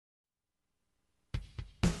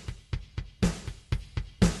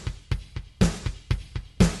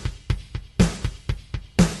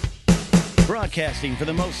Broadcasting for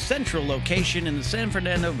the most central location in the San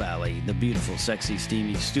Fernando Valley, the beautiful, sexy,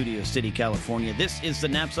 steamy Studio City, California. This is the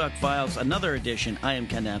Knapsack Files, another edition. I am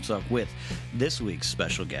Ken Knapsack with this week's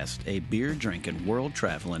special guest, a beer-drinking,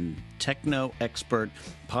 world-traveling, techno expert,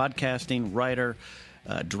 podcasting, writer,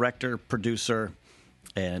 director, producer,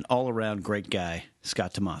 and all-around great guy,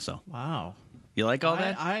 Scott Tomaso. Wow. You like all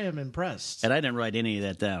that? I am impressed. And I didn't write any of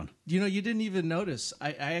that down. You know, you didn't even notice.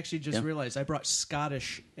 I actually just realized I brought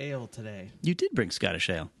Scottish ale today. You did bring Scottish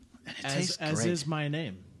ale. And it tastes great. As is my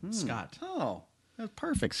name, Scott. Oh, that's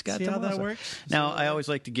perfect. Scott See how Tomaso. that works? Now, I always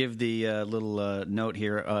like to give the little note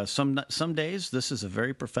here. Some days, this is a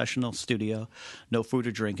very professional studio. No food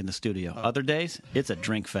or drink in the studio. Other days, it's a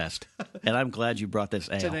drink fest. And I'm glad you brought this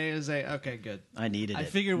ale. Today is okay, good. I needed it. I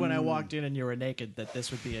figured when I walked in and you were naked that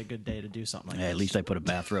this would be a good day to do something like this. At least I put a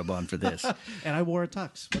bathrobe on for this. And I wore a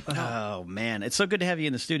tux. What the hell? Oh, man. It's so good to have you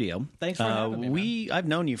in the studio. Thanks for having me, man. I've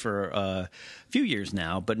known you for a few years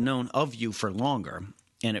now, but known of you for longer.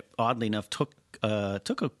 And it, oddly enough, took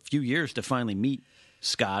a few years to finally meet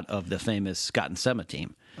Scott of the famous Scott and Sema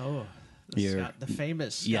team. Oh, the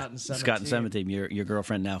famous Scott and Sema Scott and Sema team. Your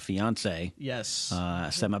girlfriend, now fiance. Yes.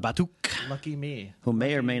 Sema Batuk. Lucky me. Who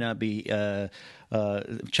may or may not be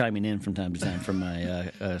chiming in from time to time from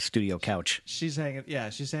my studio couch. She's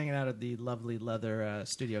hanging out at the lovely leather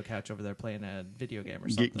studio couch over there playing a video game or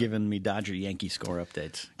something. Giving me Dodger Yankee score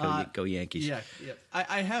updates. Go Yankees. Yeah.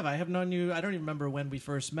 I have known you. I don't even remember when we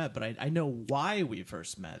first met, but I know why we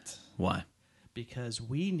first met. Why? Because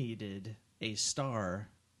we needed a star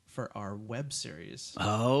for our web series.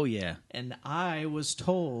 Oh, yeah. And I was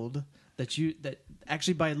told that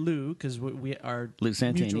actually by Lou, because we are Lou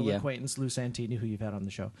Santini, mutual acquaintance, Lou Santini, who you've had on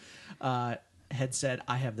the show, had said,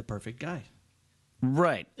 I have the perfect guy.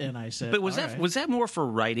 Right. And I said, but was that more for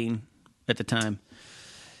writing at the time?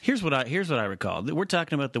 Here's what I recall. We're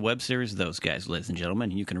talking about the web series of Those Guys, ladies and gentlemen.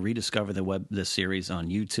 You can rediscover the series on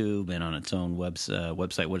YouTube and on its own website.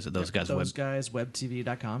 What is it? Those Guys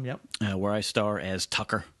webtv.com. Yep. Where I star as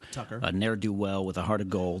Tucker, a ne'er-do-well with a heart of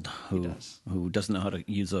gold who doesn't know how to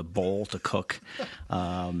use a bowl to cook,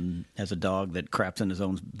 has a dog that craps in his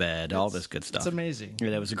own bed, all this good stuff. It's amazing. Yeah,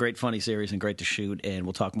 that was a great, funny series and great to shoot, and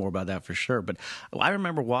we'll talk more about that for sure. But I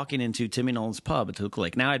remember walking into Timmy Nolan's pub at Hook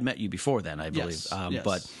Lake. Now, I'd met you before then, I believe. Yes.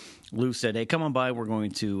 But Lou said, hey, come on by. We're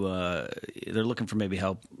going to they're looking for maybe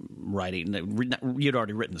help writing. You'd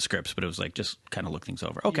already written the scripts, but it was like just kind of look things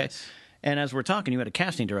over. Okay. Yes. And as we're talking, you had a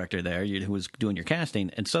casting director there who was doing your casting,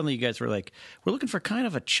 and suddenly you guys were like, we're looking for kind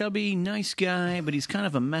of a chubby, nice guy, but he's kind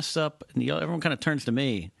of a mess up. And everyone kind of turns to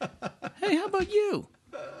me. Hey, how about you?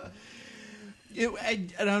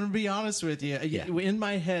 And I'm going to be honest with you. In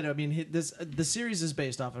my head, I mean, the series is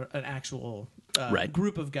based off an actual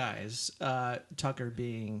group of guys, Tucker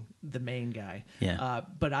being the main guy. Yeah.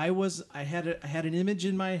 But I had an image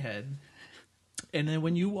in my head, and then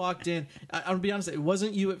when you walked in, I'm going to be honest, it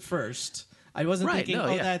wasn't you at first. I wasn't thinking,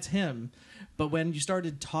 that's him. But when you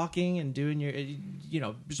started talking and doing your,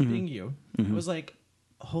 just being you, it was like,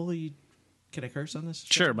 holy, can I curse on this?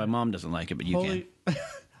 Sure, my mom doesn't like it, but you can.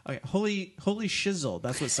 Okay, holy shizzle.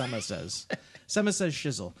 That's what Sema says. Sema says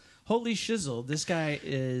shizzle. Holy shizzle, this guy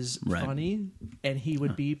is funny, and he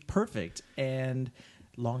would be perfect. And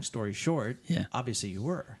long story short, obviously you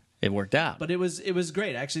were. It worked out. But it was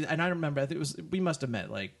great, actually. And I remember, we must have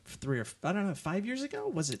met like 5 years ago?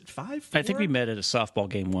 Was it 5? 4? I think we met at a softball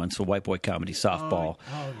game once, a White Boy Comedy softball.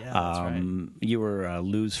 Oh yeah, that's right. You were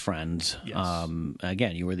Lou's friends. Yes.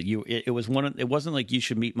 Again, it was it wasn't like you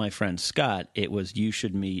should meet my friend Scott. It was you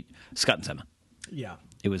should meet Scott and Sema. Yeah.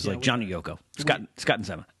 It was like Johnny Yoko. Scott and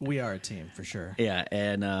Sema. We are a team for sure. Yeah,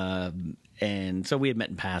 and so we had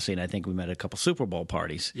met in passing. I think we met at a couple Super Bowl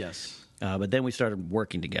parties. Yes. But then we started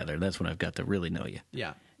working together. That's when I've got to really know you.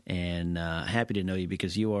 Yeah. And happy to know you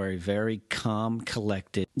because you are a very calm,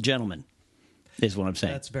 collected gentleman, is what I'm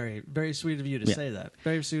saying. That's very, very sweet of you to say that.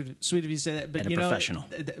 Very sweet of you to say that. But and a professional.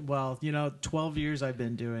 12 years I've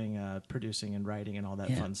been doing producing and writing and all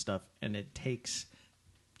that fun stuff, and it takes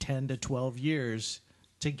 10 to 12 years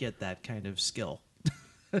to get that kind of skill.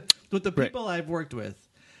 With the people I've worked with,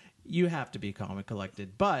 you have to be calm and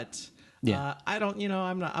collected, but I don't,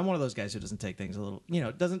 I'm one of those guys who doesn't take things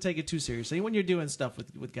doesn't take it too seriously. When you're doing stuff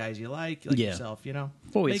with guys you like yourself, Well,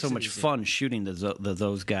 we had so much fun shooting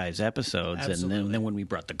those guys' episodes. Absolutely. And then when we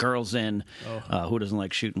brought the girls in, who doesn't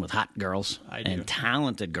like shooting with hot girls? I do. And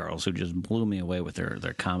talented girls who just blew me away with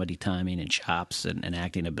their comedy timing and chops and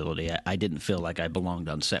acting ability. I didn't feel like I belonged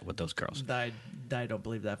on set with those girls. I don't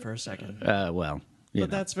believe that for a second. Well, But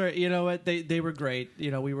that's very, you know what, they were great.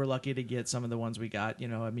 You know, we were lucky to get some of the ones we got. You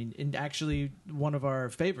know, I mean, and actually one of our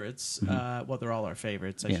favorites, well, they're all our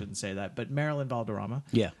favorites. I shouldn't say that, but Marilyn Valderrama.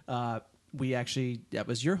 Yeah. That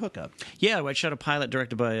was your hookup. Yeah, I shot a pilot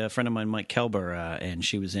directed by a friend of mine, Mike Kelber, and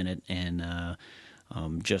she was in it. And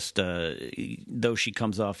though she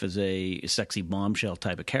comes off as a sexy bombshell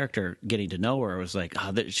type of character, getting to know her, I was like,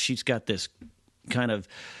 she's got this kind of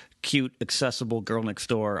cute, accessible girl next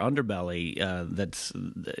door underbelly that's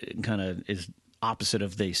kind of is opposite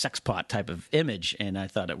of the sex pot type of image, and I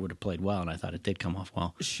thought it would have played well, and I thought it did come off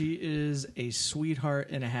well. She is a sweetheart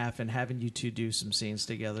and a half, and having you two do some scenes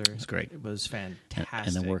together, it's great. It was fantastic.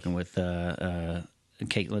 And then working with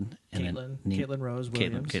Caitlin Rose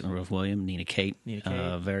Williams, Nina Kate,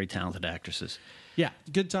 very talented actresses. Yeah,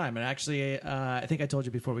 good time. And actually, I think I told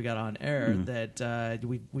you before we got on air that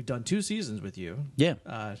we've done 2 seasons with you. Yeah.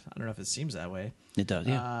 I don't know if it seems that way. It does,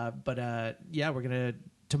 yeah. We're going to...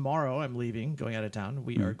 Tomorrow, I'm leaving, going out of town.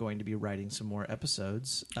 We are going to be writing some more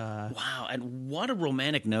episodes. Wow, and what a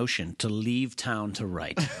romantic notion to leave town to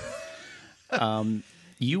write.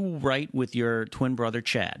 You write with your twin brother,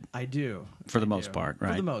 Chad. I do. For the most part,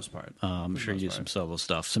 right? For the most part. I'm sure you do some solo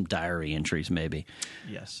stuff, some diary entries maybe.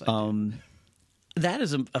 Yes, I do. That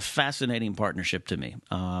is a fascinating partnership to me.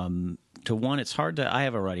 To one, it's hard to... I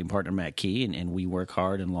have a writing partner, Matt Key, and we work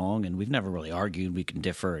hard and long, and we've never really argued. We can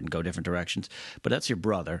differ and go different directions. But that's your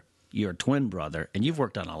brother, your twin brother, and you've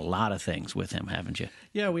worked on a lot of things with him, haven't you?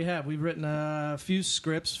 Yeah, we have. We've written a few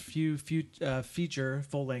scripts, few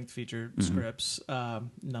full-length feature scripts.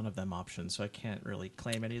 None of them options, so I can't really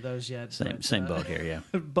claim any of those yet. Same boat here, yeah.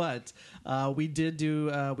 But we did do...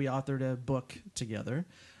 we authored a book together.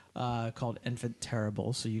 Called Infant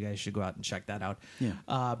Terrible, so you guys should go out and check that out. Yeah.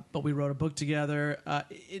 But we wrote a book together.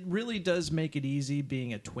 It really does make it easy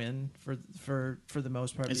being a twin for the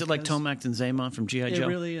most part. Is it like Tomac and Zaymot from G.I. Joe? It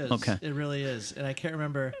really is. Okay. It really is. And I can't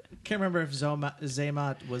remember if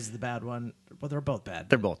Zaymot was the bad one. Well, they're both bad.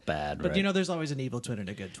 They're both bad, but right? you know, there's always an evil twin and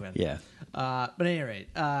a good twin. Yeah. But at any rate,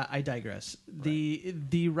 I digress. Right.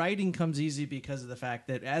 The writing comes easy because of the fact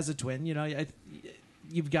that as a twin, you know,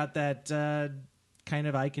 you've got that... kind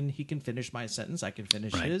of he can finish my sentence, I can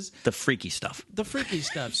finish his. The freaky stuff.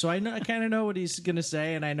 So I kind of know what he's going to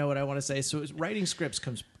say, and I know what I want to say. So writing scripts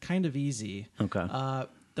comes kind of easy. Okay.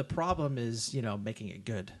 The problem is, you know, making it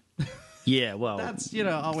good. Yeah, well... That's, you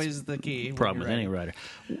know, always the key. Problem with any writer.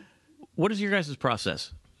 What is your guys'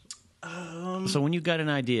 process? So when you got an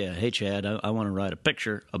idea, hey, Chad, I want to write a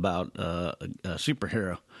picture about a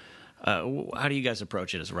superhero, how do you guys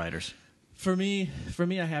approach it as writers? For me,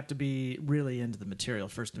 I have to be really into the material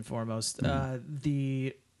first and foremost.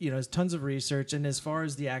 There's tons of research, and as far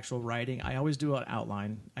as the actual writing, I always do an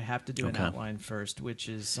outline. I have to do an outline first, which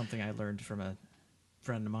is something I learned from a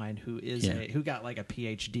friend of mine who got like a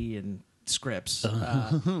PhD in scripts. I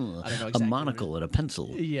don't know exactly a monocle and a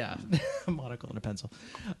pencil. Yeah, a monocle and a pencil.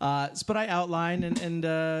 But I outline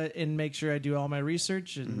and make sure I do all my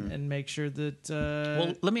research and make sure that.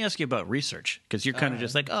 Well, let me ask you about research, because you're kind of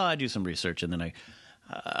just like, oh, I do some research, and then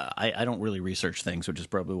I don't really research things, which is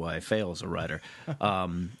probably why I fail as a writer.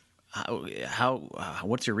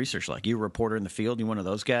 What's your research like? You a reporter in the field? You one of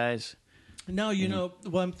those guys? No,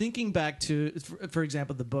 I'm thinking back to, for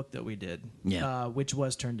example, the book that we did, which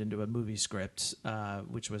was turned into a movie script,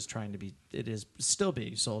 which was it is still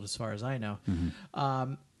being sold as far as I know.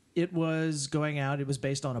 Mm-hmm. It was going out. It was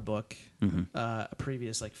based on a book, a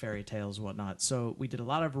previous like fairy tales and whatnot. So we did a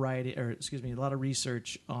lot of a lot of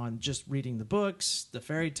research on just reading the books, the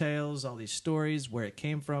fairy tales, all these stories, where it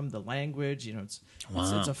came from, the language. You know, it's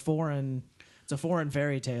a foreign. It's a foreign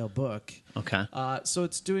fairy tale book. Okay. So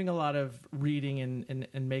it's doing a lot of reading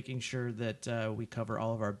and making sure that we cover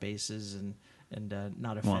all of our bases and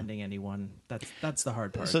not offending anyone. That's the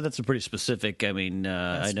hard part. So that's a pretty specific. I mean,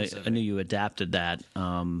 I knew you adapted that.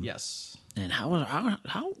 Yes. And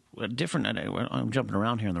how different? I'm jumping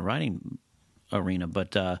around here in the writing arena,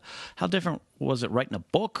 but how different was it writing a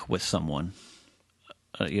book with someone?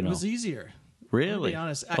 It was easier. Really? To be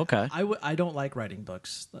honest, okay. I don't like writing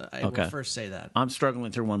books. I will first say that. I'm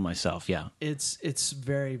struggling through one myself. Yeah, it's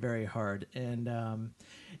very, very hard, and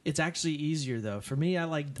it's actually easier though. For me,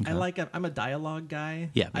 I'm a dialogue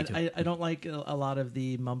guy. Yeah, me too. I don't like a lot of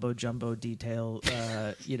the mumbo jumbo detail.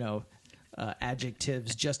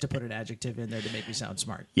 Adjectives just to put an adjective in there to make me sound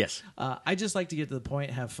smart. Yes. I just like to get to the point,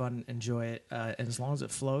 have fun, enjoy it, and as long as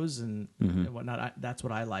it flows and whatnot, that's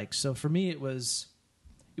what I like. So for me, it was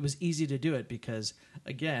easy to do it because,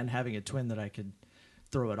 again, having a twin that I could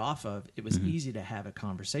throw it off of, it was easy to have a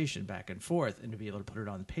conversation back and forth and to be able to put it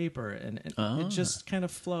on paper, and it just kind of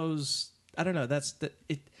flows. I don't know.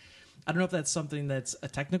 I don't know if that's something that's a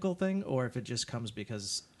technical thing or if it just comes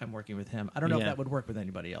because I'm working with him. I don't know if that would work with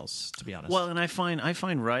anybody else, to be honest. Well, and I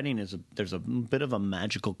find writing there's a bit of a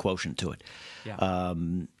magical quotient to it. Yeah.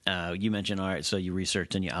 You mentioned, all right, so you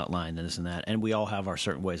researched and you outlined this and that, and we all have our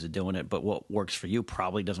certain ways of doing it, but what works for you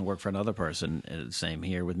probably doesn't work for another person. Same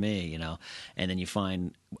here with me, you know. And then you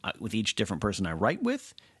find with each different person I write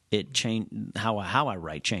with, it how I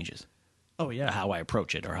write changes. Oh, yeah. How I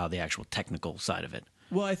approach it or how the actual technical side of it.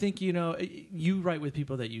 Well, I think, you know, you write with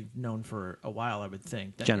people that you've known for a while, I would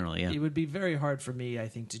think. Generally, yeah. It would be very hard for me, I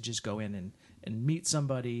think, to just go in and meet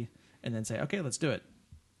somebody and then say, okay, let's do it.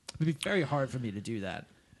 It would be very hard for me to do that.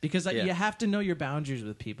 Because you have to know your boundaries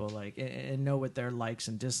with people, like, and know what their likes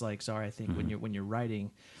and dislikes are, I think, when you're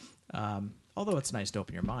writing. Although it's nice to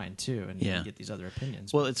open your mind, too, and get these other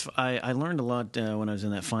opinions. Well, I learned a lot when I was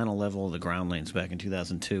in that final level of the Groundlings back in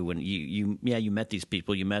 2002. When you met these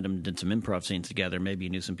people, you met them, did some improv scenes together. Maybe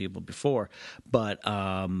you knew some people before, but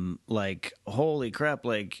like, holy crap!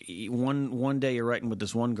 Like one day you're writing with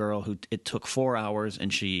this one girl who it took 4 hours,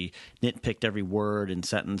 and she nitpicked every word and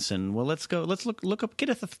sentence. And well, let's look up, get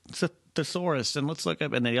a thesaurus, and let's look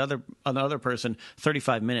up. And the other person,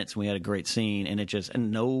 35 minutes, and we had a great scene,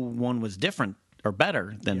 and no one was different or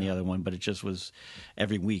better than the other one, but it just was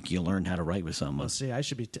every week you learned how to write with someone. Well, see, I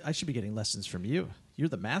should be getting lessons from you. You're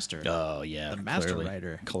the master. Oh yeah, the master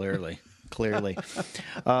writer. Clearly.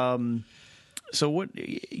 So what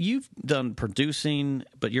you've done producing,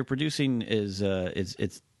 but your producing is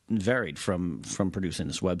it's varied from producing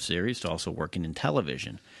this web series to also working in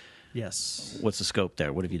television. Yes. What's the scope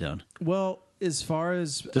there? What have you done? Well, as far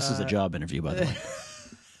as this is a job interview, by the way.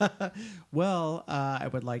 Well, I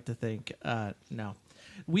would like to think no.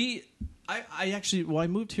 I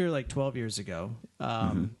moved here like 12 years ago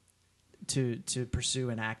to pursue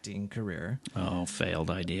an acting career. Oh, failed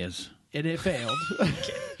ideas. And it failed.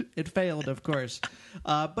 It failed, of course.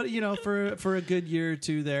 But you know, for a good year or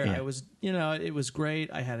two there, I was, you know, it was great.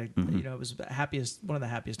 I had you know, it was one of the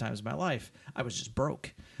happiest times of my life. I was just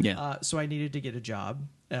broke. Yeah. So I needed to get a job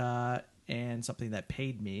and something that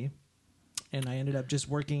paid me. And I ended up just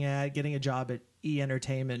getting a job at E!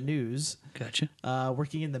 Entertainment News. Gotcha.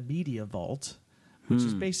 Working in the media vault, which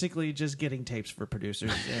is basically just getting tapes for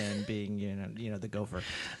producers and being, you know, the gopher.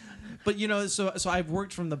 But, you know, so I've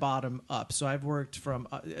worked from the bottom up. So I've worked from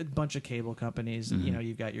a bunch of cable companies. You know,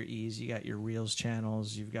 you've got your E's, you got your Reels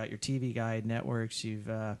channels, you've got your TV Guide networks,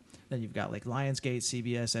 then you've got like Lionsgate,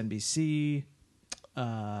 CBS, NBC.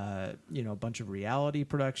 You know, a bunch of reality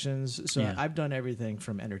productions. So I've done everything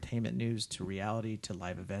from entertainment news to reality to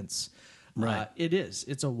live events. Right.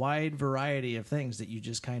 It's a wide variety of things that you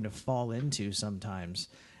just kind of fall into sometimes.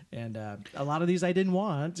 And a lot of these I didn't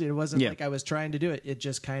want. It wasn't like I was trying to do it. It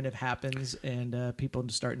just kind of happens, and people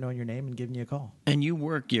start knowing your name and giving you a call. And you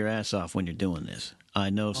work your ass off when you're doing this. I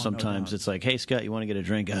know sometimes it's like, hey, Scott, you want to get a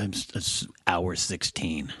drink? It's hour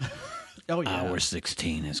 16. Oh yeah, hour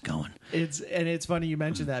 16 is going. It's funny you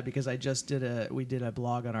mentioned that because I just we did a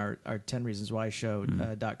blog on our 10 Reasons Why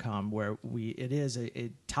show.com where it is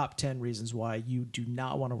a top 10 reasons why you do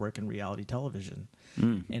not want to work in reality television.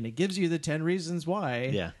 And it gives you the 10 reasons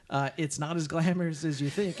why it's not as glamorous as you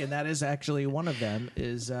think, and that is actually one of them.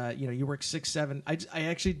 Is you know, you work 6-7. I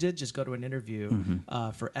actually did just go to an interview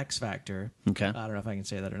for X Factor. Okay, I don't know if I can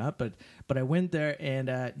say that or not, but I went there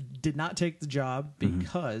and did not take the job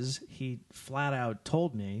because he flat out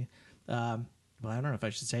told me. Well, I don't know if I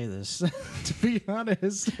should say this, to be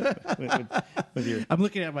honest. I'm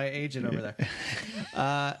looking at my agent over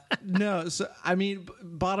there. No, so I mean,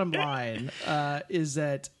 bottom line is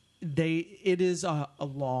that it is a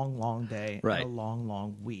long day, right? A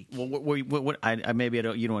long week. Well, what maybe you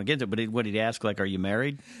don't want to get into it, but what did he ask? Like, are you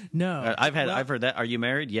married? No, I've heard that. Are you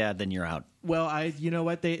married? Yeah, then you're out. Well, you know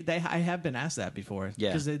what, I have been asked that before. Yeah,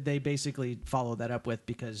 because they basically follow that up with,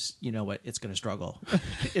 because you know what, it's going to struggle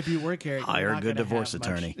if you work here. Hire a good divorce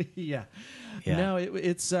attorney. Yeah. No,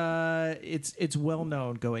 it's well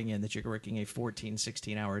known going in that you're working a 14,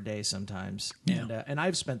 16-hour day sometimes. Yeah. And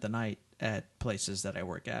I've spent the night at places that I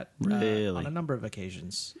work at really on a number of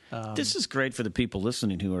occasions. This is great for the people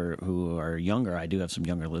listening who are younger. I do have some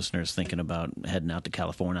younger listeners thinking about heading out to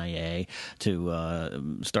California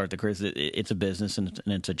to start the career. It's a business and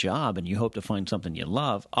it's a job, and you hope to find something you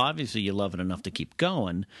love. Obviously, you love it enough to keep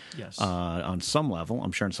going. Yes. On some level,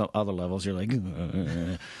 I'm sure on some other levels, you're like.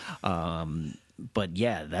 But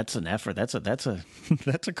yeah, that's an effort. That's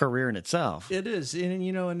a career in itself. It is, and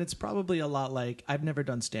you know, and it's probably a lot like, I've never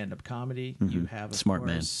done stand-up comedy. You have, of smart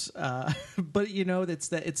course. Man. But you know, it's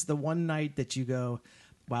the one night that you go,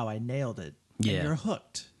 wow, I nailed it. Yeah, and you're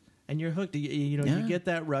hooked. and you're hooked. You get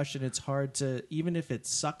that rush, and it's hard to, even if it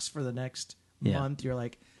sucks for the next month, you're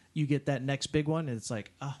like, you get that next big one, and it's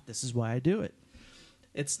like, this is why I do it.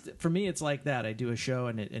 For me, it's like that. I do a show,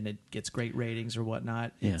 and it gets great ratings or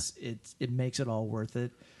whatnot. It makes it all worth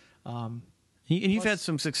it. And you've had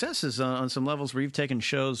some successes on some levels where you've taken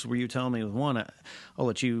shows where you tell me with one. I'll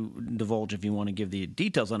let you divulge if you want to give the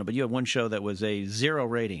details on it, but you had one show that was a 0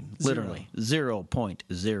 rating, literally 0.00.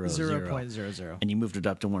 0.00. And you moved it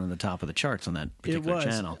up to one of the top of the charts on that particular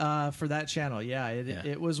channel. For that channel,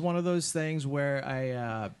 It was one of those things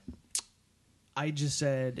where I just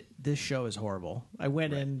said, this show is horrible. I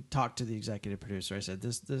went in, talked to the executive producer. I said,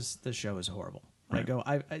 this show is horrible. Right. I go,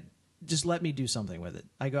 I just let me do something with it.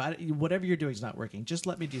 I go, whatever you're doing is not working. Just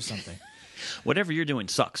let me do something. Whatever you're doing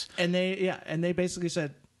sucks. And they basically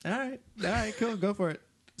said, all right, cool, go for it.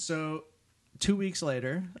 So 2 weeks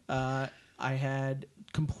later, I had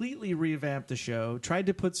completely revamped the show, tried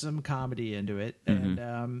to put some comedy into it,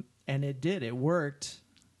 and it did. It worked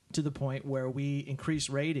to the point where we increased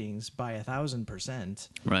ratings by 1,000%.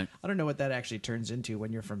 Right. I don't know what that actually turns into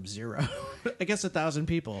when you're from 0. I guess 1,000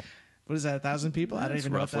 people. What is that, 1,000 people? I don't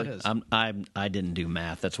even know what that is. I didn't do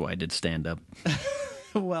math. That's why I did stand-up.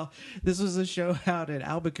 Well, this was a show out in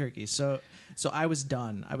Albuquerque. So I was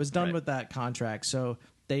done. I was done with that contract. So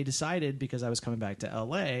they decided, because I was coming back to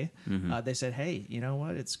L.A., they said, hey, you know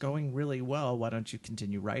what? It's going really well. Why don't you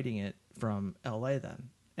continue writing it from L.A. then?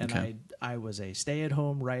 And I was a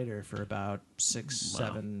stay-at-home writer for about 6,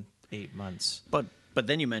 7, 8 months. But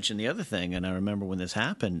then you mentioned the other thing, and I remember when this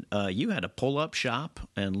happened, you had to pull up shop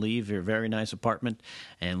and leave your very nice apartment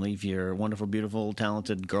and leave your wonderful, beautiful,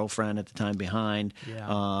 talented girlfriend at the time behind,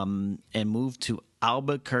 and move to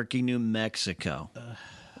Albuquerque, New Mexico,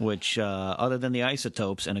 which, other than the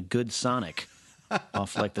Isotopes and a good Sonic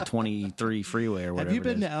off like the 23 freeway or whatever. Have you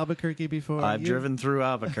been to Albuquerque before? I've driven through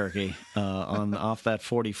Albuquerque off that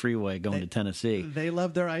 40 freeway going to Tennessee. They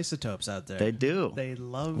love their Isotopes out there. They do. They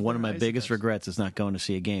love One of my Isotopes. biggest regrets is not going to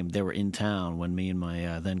see a game. They were in town when me and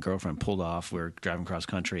my then girlfriend pulled off. We were driving cross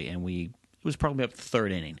country, and it was probably up the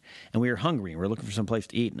third inning, and we were hungry. We were looking for some place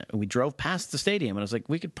to eat, and we drove past the stadium, and I was like,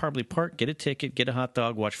 we could probably park, get a ticket, get a hot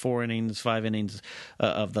dog, watch 4 innings, 5 innings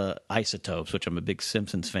of the Isotopes, which I'm a big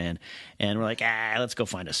Simpsons fan, and we're like, let's go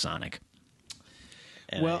find a Sonic.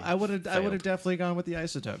 And well, I would have definitely gone with the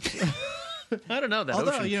Isotopes. I don't know that.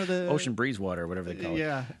 Although, Ocean Breeze Water, or whatever they call it.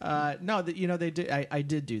 Yeah, no, they did. I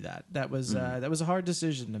did do that. That was a hard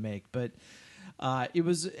decision to make, but. It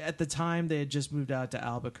was at the time they had just moved out to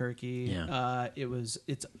Albuquerque. Yeah.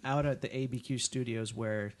 It's out at the ABQ Studios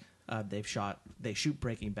where they shoot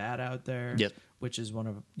Breaking Bad out there. Yep. Which is one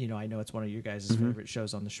of I know it's one of your guys' favorite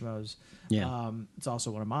shows on the Schmoes. Yeah. It's also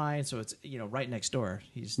one of mine, so it's right next door.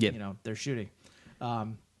 They're shooting. Not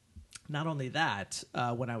only that,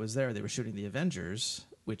 when I was there, they were shooting The Avengers,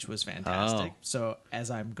 which was fantastic. Oh. So as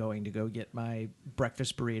I'm going to go get my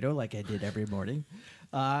breakfast burrito, like I did every morning,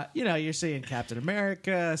 you're seeing Captain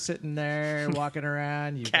America sitting there walking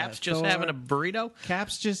around. Cap's just having a burrito?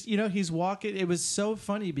 Cap's just, he's walking. It was so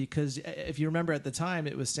funny because if you remember at the time,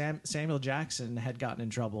 it was Samuel Jackson had gotten in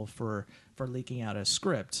trouble for leaking out a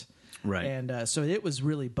script. Right. And so it was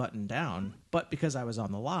really buttoned down. But because I was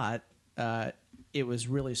on the lot, it was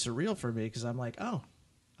really surreal for me because I'm like, oh,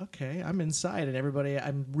 okay, I'm inside, and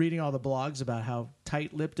I'm reading all the blogs about how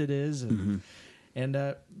tight-lipped it is, and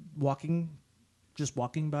walking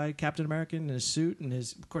by Captain America in his suit, and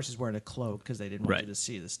of course he's wearing a cloak because they didn't want you to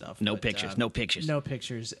see the stuff. No pictures.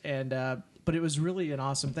 And but it was really an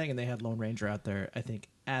awesome thing, and they had Lone Ranger out there, I think,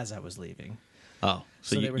 as I was leaving. Oh,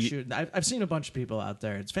 so they were shooting. I've seen a bunch of people out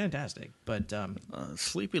there. It's fantastic, but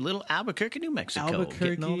sleepy little Albuquerque, New Mexico,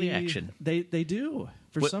 getting all the action. They do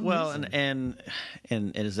for some reason. Well,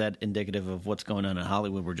 and is that indicative of what's going on in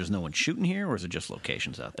Hollywood, where just no one's shooting here, or is it just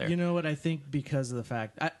locations out there? You know what? I think because of the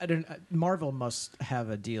fact Marvel must have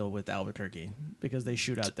a deal with Albuquerque because they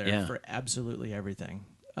shoot out there for absolutely everything.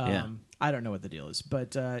 I don't know what the deal is,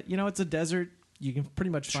 but it's a desert. You can pretty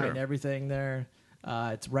much find everything there.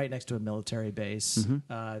 It's right next to a military base,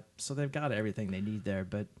 so they've got everything they need there.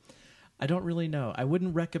 But I don't really know. I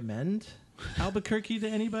wouldn't recommend Albuquerque to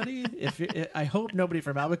anybody. I hope nobody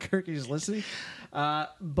from Albuquerque is listening,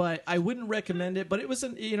 but I wouldn't recommend it. But it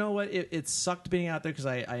wasn't. You know what? It sucked being out there because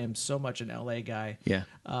I am so much an LA guy. Yeah.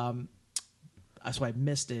 So I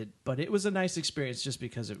missed it, but it was a nice experience just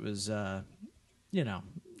because it was. I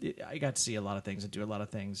got to see a lot of things and do a lot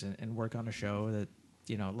of things and work on a show that.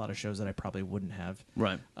 A lot of shows that I probably wouldn't have.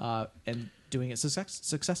 Right. And doing it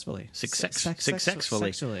successfully.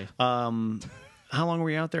 Successfully. How long were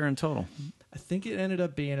you out there in total? I think it ended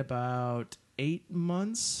up being about 8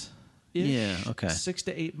 months. Yeah, okay. 6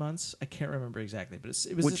 to 8 months. I can't remember exactly, but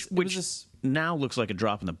which now looks like a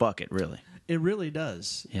drop in the bucket, really. It really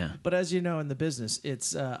does. Yeah. But as you know, in the business,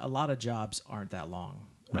 it's a lot of jobs aren't that long.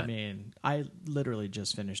 Right. I mean, I literally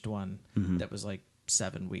just finished one that was like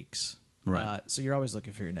 7 weeks. Right. So you're always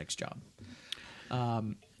looking for your next job.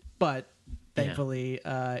 But thankfully,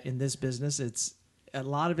 in this business, it's a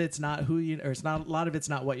lot of it's not who you, or it's not a lot of it's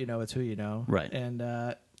not what you know, it's who you know. Right. And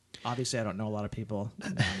obviously, I don't know a lot of people.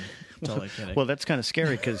 Totally kidding. Well, that's kind of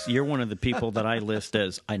scary because you're one of the people that I list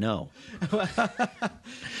as I know.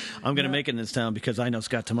 I'm going to make it in this town because I know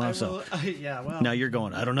Scott Tomaso. Yeah, well. Now you're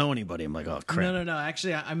going, I don't know anybody. I'm like, oh, crap. No.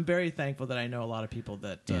 Actually, I'm very thankful that I know a lot of people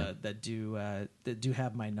that do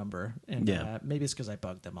have my number. And maybe it's because I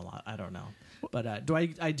bug them a lot. I don't know. But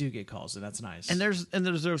I do get calls, and that's nice. And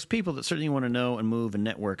there's those people that certainly want to know and move and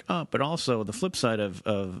network up, but also the flip side of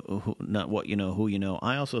not what you know, who you know,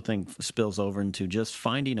 I also think spills over into just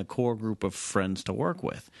finding a core group of friends to work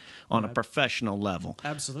with on a professional level.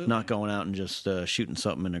 Absolutely. Not going out and just shooting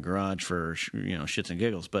something in a garage for shits and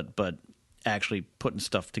giggles, but actually putting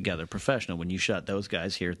stuff together professional. When you shot those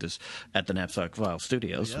guys here at the Knapsack File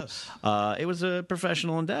Studios, yes. It was a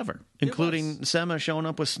professional endeavor, including Sema showing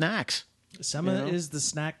up with snacks. Sema is the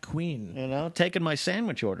snack queen. Taking my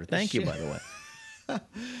sandwich order. Thank you, by the way.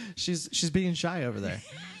 She's being shy over there.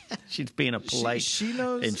 She's being a polite she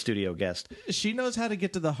knows, in-studio guest. She knows how to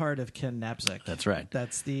get to the heart of Ken Knapsack. That's right.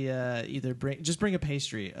 That's the bring a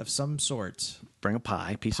pastry of some sort. Bring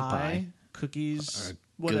a piece of pie, cookies,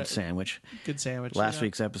 or a good sandwich. Good sandwich. Last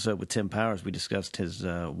week's episode with Tim Powers, we discussed his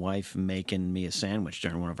wife making me a sandwich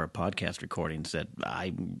during one of our podcast recordings that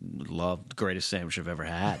I loved. The greatest sandwich I've ever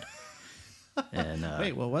had. And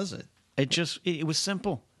wait, what was it? It was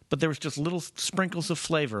simple, but there was just little sprinkles of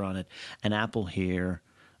flavor on it. An apple here,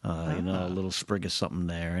 a little sprig of something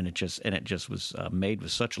there, and it just was made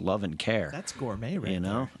with such love and care. That's gourmet, right?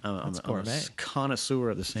 I'm a connoisseur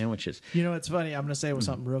of the sandwiches. It's funny. I'm going to say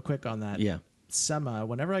something real quick on that. Yeah, Sema,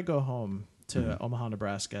 whenever I go home to Omaha,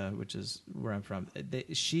 Nebraska, which is where I'm from,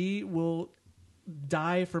 she will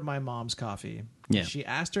die for my mom's coffee. Yeah. She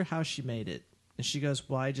asked her how she made it, and she goes,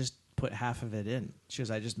 "Well, I just put half of it in." She goes,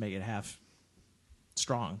 "I just make it half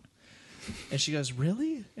strong." And she goes,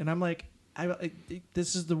 "Really?" And I'm like,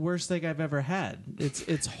 this is the worst thing I've ever had.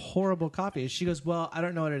 It's horrible coffee. She goes, "Well, I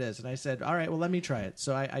don't know what it is." And I said, "All right, well, let me try it."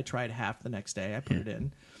 So I tried half the next day. I put it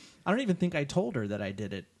in. I don't even think I told her that I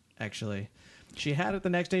did it, actually. She had it the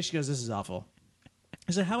next day. She goes, "This is awful."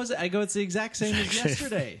 I said, "How is it?" I go, "It's the exact same as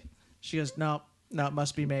yesterday." She goes, No, it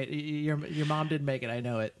must be made. Your mom didn't make it. I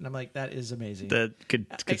know it." And I'm like, "That is amazing."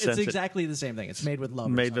 It's exactly the same thing. It's made with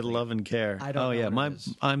love. Made with love and care. I don't know.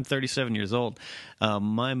 I'm 37 years old.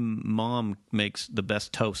 My mom makes the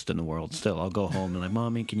best toast in the world. Still, I'll go home and like,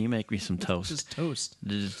 "Mommy, can you make me some toast?" Just toast.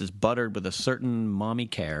 Just buttered with a certain mommy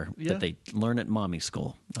care that they learn at mommy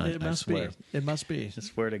school. I swear. It must be. I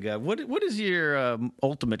swear to God. What is your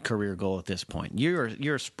ultimate career goal at this point?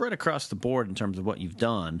 You're spread across the board in terms of what you've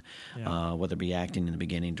done, whether it be acting in the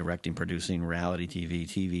beginning, directing, producing, reality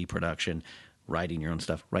TV production, writing your own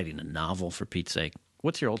stuff, writing a novel, for Pete's sake.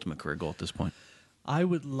 What's your ultimate career goal at this point? I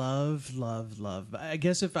would love. I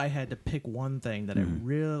guess if I had to pick one thing that I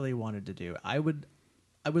really wanted to do, I would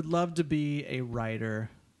love to be a writer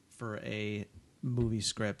for a movie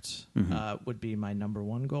script. Would be my number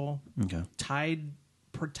one goal. Okay. Tied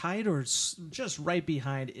or just right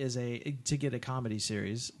behind is to get a comedy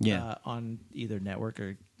series on either network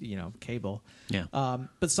or cable.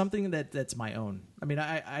 But something that's my own. I mean,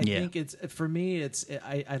 I think it's, for me,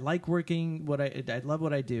 I like working I love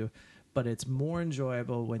what I do, but it's more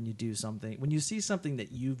enjoyable when you do something, when you see something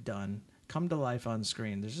that you've done come to life on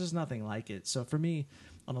screen. There's just nothing like it. So for me,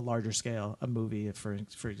 on a larger scale, a movie, for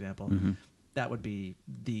example, that would be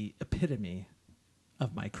the epitome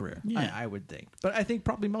of my career. I would think, but I think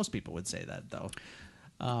probably most people would say that, though.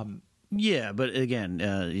 But again,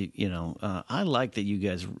 I like that you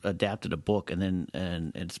guys adapted a book and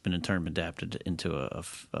it's been in turn adapted into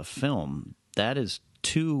a film. That is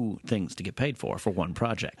two things to get paid for one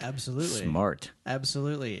project. Absolutely. Smart.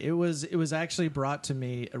 Absolutely. It was actually brought to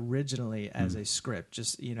me originally as a script.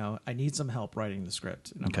 Just, I need some help writing the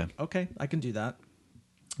script. And I'm like, okay, I can do that.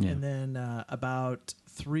 Yeah. And then about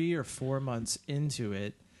 3 or 4 months into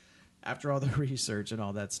it, after all the research and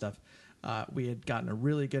all that stuff, we had gotten a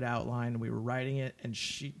really good outline. We were writing it, and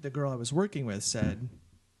the girl I was working with said,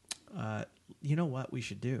 "You know what we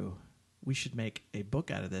should do? We should make a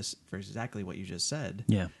book out of this for exactly what you just said.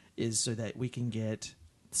 Yeah, is so that we can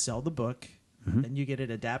sell the book, then you get it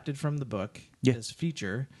adapted from the book as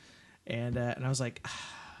feature." And I was like,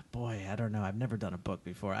 boy, I don't know. I've never done a book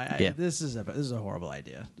before. Yeah. This is a horrible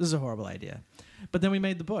idea. This is a horrible idea. But then we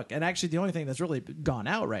made the book, and actually, the only thing that's really gone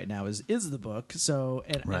out right now is the book. So,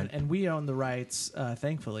 and we own the rights.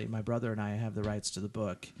 Thankfully, my brother and I have the rights to the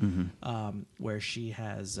book, where she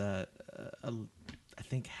has, I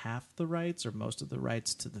think, half the rights or most of the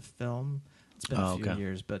rights to the film. It's been a few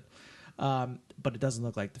years, but it doesn't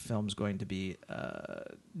look like the film's going to be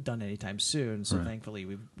done anytime soon. So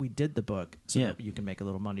thankfully, we did the book so that you can make a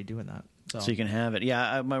little money doing that. So you can have it.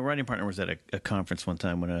 Yeah, my writing partner was at a conference one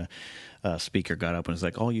time when a speaker got up and was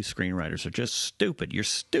like, all you screenwriters are just stupid. You're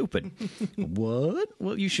stupid. What?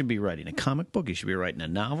 Well, you should be writing a comic book. You should be writing a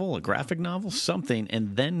novel, a graphic novel, something,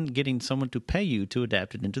 and then getting someone to pay you to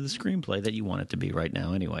adapt it into the screenplay that you want it to be right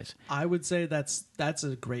now anyways. I would say that's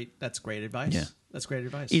great advice. Yeah. That's great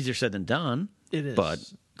advice. Easier said than done. It is. But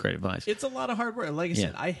great advice. It's a lot of hard work. Like I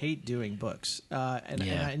said, I hate doing books.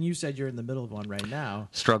 And you said you're in the middle of one right now.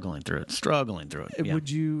 Struggling through it. Yeah.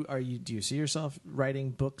 Do you see yourself writing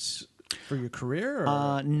books for your career?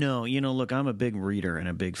 Or? No. Look, I'm a big reader and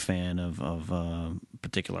a big fan of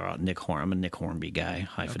particular Nick Horn. I'm a Nick Hornby guy,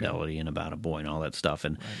 High Fidelity and About a Boy and all that stuff.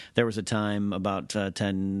 And there was a time about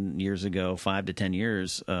 10 years ago, 5 to 10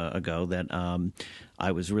 years ago, that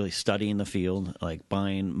I was really studying the field, like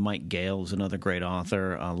buying Mike Gale's another great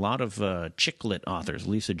author, a lot of chick lit authors.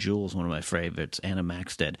 Lisa Jewell's one of my favorites, Anna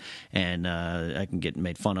Maxted. And I can get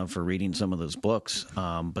made fun of for reading some of those books,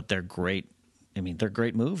 but they're great. I mean, they're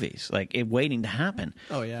great movies, like waiting to happen.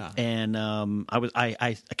 Oh yeah. And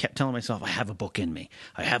I kept telling myself, I have a book in me.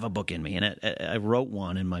 And I wrote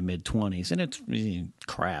one in my mid-20s, and it's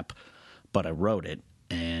crap, but I wrote it,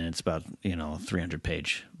 and it's about a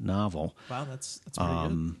 300-page novel. Wow, that's pretty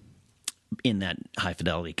good. In that High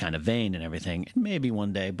Fidelity kind of vein and everything. Maybe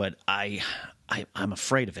one day, but I'm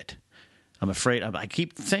afraid of it. I'm afraid. I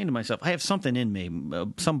keep saying to myself, I have something in me,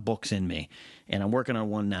 some books in me, and I'm working on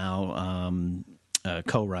one now,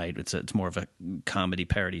 co-write. It's more of a comedy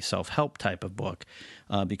parody self-help type of book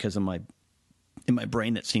because in my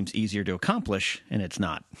brain that seems easier to accomplish, and it's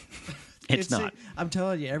not. It's not. I'm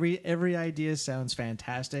telling you, every idea sounds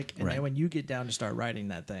fantastic, and then when you get down to start writing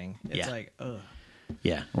that thing, it's like, ugh.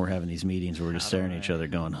 Yeah, we're having these meetings where we're just staring at each other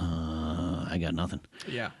going, I got nothing.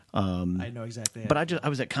 Yeah, I know exactly. But I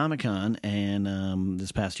was at Comic-Con, and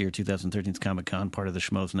this past year, 2013's Comic-Con, part of the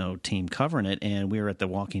Schmoes Know team covering it, and we were at the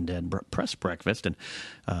Walking Dead press breakfast, and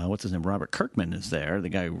what's his name? Robert Kirkman is there, the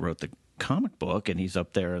guy who wrote the comic book, and he's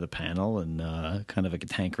up there at the panel, and kind of a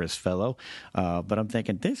cantankerous fellow. But I'm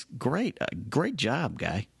thinking, this great job,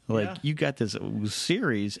 guy. Like, you got this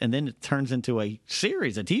series, and then it turns into a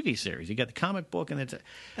series, a TV series. You got the comic book, and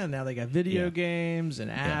and now they got video games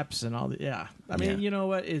and apps and all the. Yeah, I mean, you know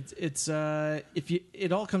what?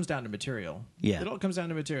 It all comes down to material. Yeah, it all comes down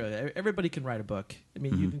to material. Everybody can write a book. I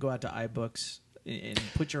mean, you can go out to iBooks and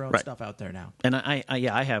put your own stuff out there now. And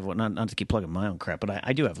I have one, not to keep plugging my own crap, but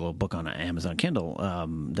I do have a little book on Amazon Kindle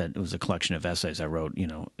that was a collection of essays I wrote.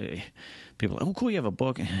 People are like, oh, cool, you have a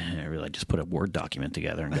book. I really just put a Word document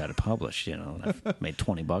together and got it published. And I've made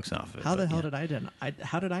 $20 off of it. How the hell did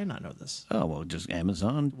how did I not know this? Oh, well, just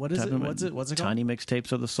Amazon. What is it? What's it called? Tiny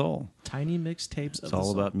Mixtapes of the Soul. Tiny Mixtapes of the Soul. It's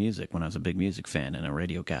all about music. When I was a big music fan and a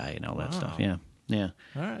radio guy and all that stuff. Yeah. Yeah.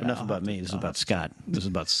 All right, Enough about me. This is about Scott.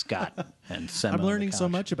 and Sema. I'm learning so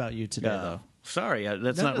much about you today, though. Sorry,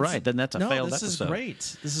 that's not right. Then that's a failed episode.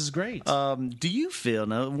 This is great. Do you feel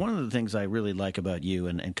now? One of the things I really like about you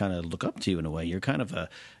and kind of look up to you in a way, you're kind of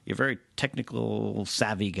you're a very technical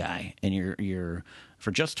savvy guy, and you're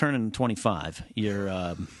for just turning 25, you're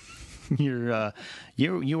a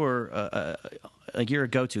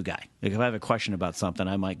go-to guy. Like if I have a question about something,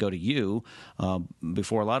 I might go to you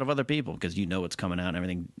before a lot of other people because you know what's coming out and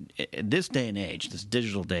everything. In this day and age, this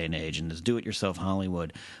digital day and age, and this do-it-yourself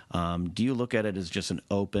Hollywood, do you look at it as just an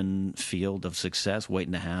open field of success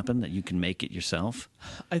waiting to happen that you can make it yourself?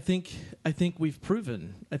 I think we've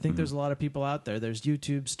proven. I think there's a lot of people out there. There's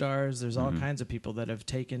YouTube stars. There's all kinds of people that have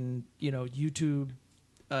taken YouTube,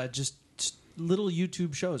 just little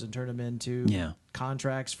YouTube shows and turned them into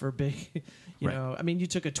contracts for big. You know, I mean, you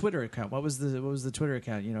took a Twitter account. What was the Twitter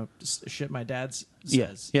account? Shit my dad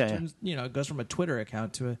says. It goes from a Twitter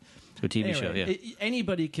account to a TV show. Yeah,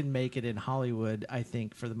 anybody can make it in Hollywood, I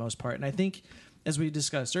think, for the most part. And I think, as we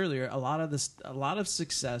discussed earlier, a lot of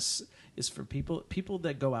success is for people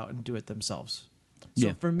that go out and do it themselves.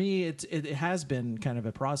 So for me, it has been kind of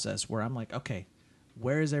a process where I'm like, okay,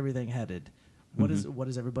 where is everything headed? What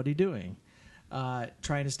is everybody doing?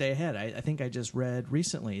 Trying to stay ahead. I think I just read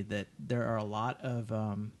recently that there are a lot of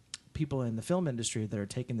people in the film industry that are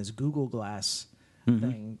taking this Google Glass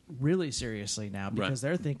thing really seriously now because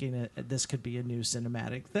they're thinking that this could be a new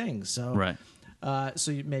cinematic thing. So,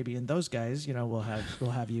 so maybe in those guys, we'll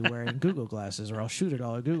have you wearing Google glasses, or I'll shoot it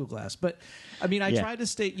all at Google Glass. But I mean,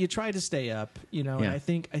 you try to stay up, and I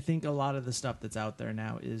think a lot of the stuff that's out there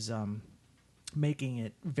now is making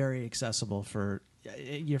it very accessible for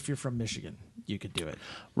if you're from Michigan, you could do it.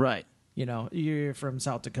 Right. You're from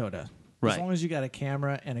South Dakota. As long as you got a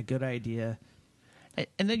camera and a good idea.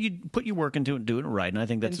 And then you put your work into it and do it right. And I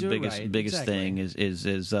think that's the biggest thing is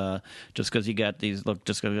just because you got these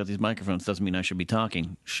microphones doesn't mean I should be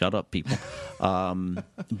talking. Shut up, people.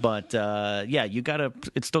 But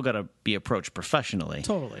it's still gotta be approached professionally.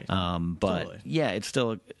 Totally. It's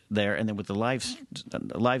still there. And then with the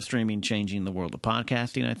live streaming changing the world of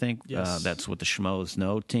podcasting, I think that's what the Schmoes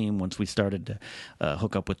Know team. Once we started to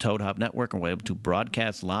hook up with Toad Hop Network, and we're able to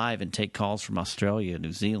broadcast live and take calls from Australia,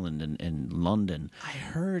 New Zealand, and London. I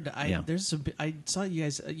heard. I saw you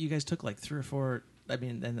guys. You guys took like 3 or 4. I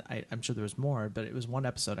mean, and I'm sure there was more, but it was one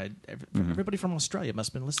episode. Everybody from Australia must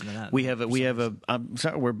have been listening to that. We have a. I'm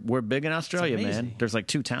sorry, we're big in Australia, man. There's like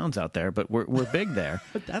 2 towns out there, but we're big there.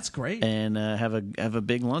 But that's great. And have a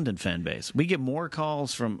big London fan base. We get more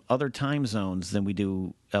calls from other time zones than we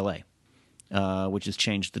do L.A. Which has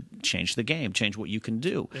changed the game, changed what you can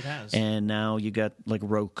do. It has. And now you got like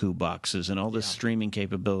Roku boxes and all this streaming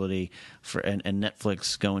capability and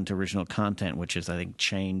Netflix going to original content, which is, I think,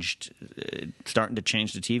 starting to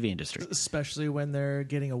change the TV industry. Especially when they're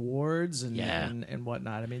getting awards and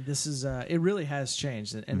whatnot. I mean, this is it really has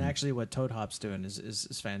changed. And actually, what Toad Hop's doing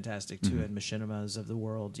is fantastic too. And Machinimas of the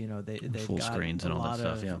world, they've full got screens and all that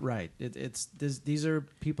stuff. Yeah, right. These are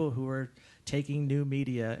people who are taking new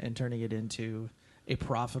media and turning it into a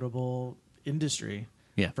profitable industry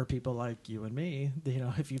for people like you and me.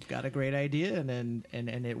 If you've got a great idea and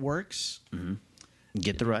it works,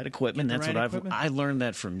 get the right equipment. That's what I learned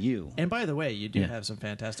that from you. And by the way, you do have some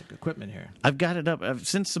fantastic equipment here. I've got it up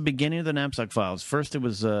since the beginning of the Knapsack Files. First, it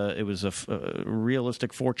was a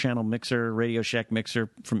realistic 4-channel mixer, Radio Shack mixer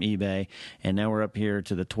from eBay, and now we're up here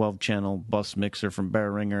to the 12-channel bus mixer from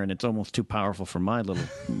Behringer, and it's almost too powerful for my little.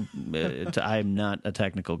 I'm not a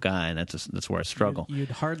technical guy, and that's where I struggle.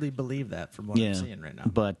 You'd hardly believe that from what I'm seeing right now.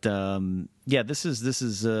 But this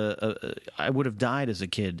is. I would have died as a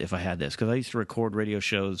kid if I had this, because I used to record radio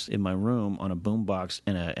shows in my room on a boombox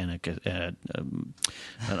and an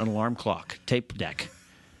alarm clock tape deck.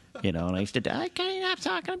 And I used to, I can't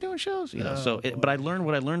stop talking. I'm doing shows. But I learned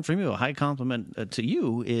what I learned from you. A high compliment to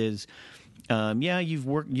you is, you've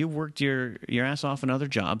worked your ass off in other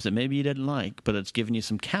jobs that maybe you didn't like, but it's given you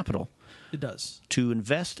some capital. It does. To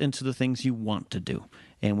invest into the things you want to do.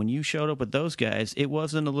 And when you showed up with those guys, it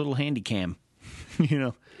wasn't a little handy cam.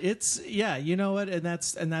 It's you know what, and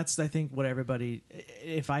that's I think what everybody.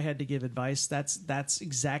 If I had to give advice, that's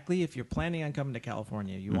exactly, if you're planning on coming to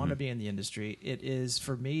California, you want to be in the industry. It is,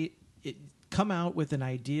 for me, come out with an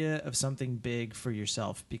idea of something big for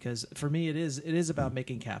yourself, because for me it is about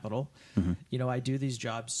making capital. I do these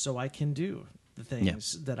jobs so I can do the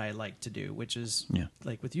things that I like to do, which is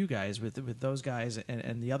like with you guys, with those guys,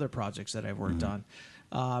 and the other projects that I've worked on.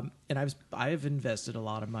 And I've invested a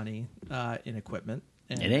lot of money in equipment.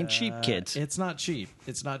 And, it ain't cheap, kids. It's not cheap.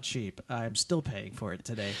 I'm still paying for it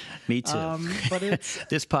today. Me too. But it's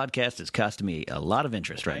this podcast is costing me a lot of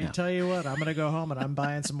interest right now. I tell you what, I'm going to go home and I'm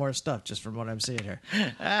buying some more stuff just from what I'm seeing here.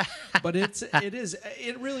 But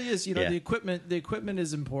it really is. The equipment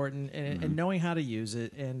is important, and knowing how to use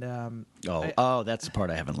it. And that's the part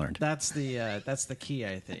I haven't learned. That's the key,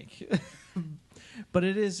 I think. But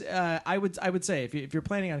it is. I would say if you're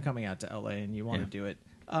planning on coming out to LA and you want to do it,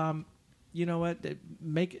 you know what?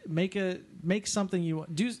 Make something you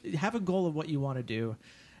do. Have a goal of what you want to do,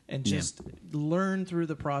 and just learn through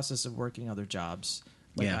the process of working other jobs.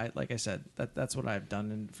 Like I said, that's what I've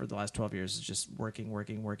done for the last 12 years, is just working,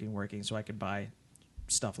 so I could buy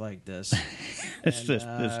stuff like this,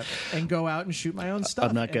 and go out and shoot my own stuff.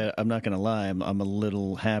 I'm not gonna lie. I'm a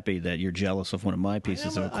little happy that you're jealous of one of my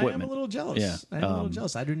pieces of equipment. I am a little jealous. Yeah, I'm a little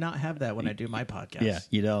jealous. I do not have that when I do my podcast. Yeah,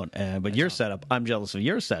 you don't. But your setup, I'm jealous of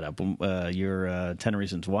your setup. Your 10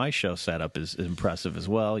 Reasons Why show setup is impressive as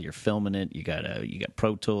well. You're filming it. You got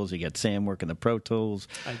Pro Tools. You got Sam working the Pro Tools.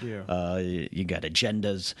 I do. You got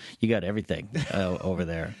agendas. You got everything over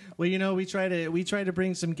there. Well, we try to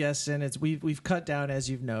bring some guests in. We've cut down, as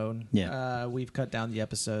you've known. Yeah. We've cut down the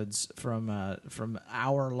episodes from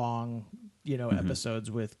hour-long,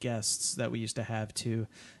 episodes with guests that we used to have to,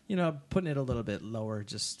 putting it a little bit lower,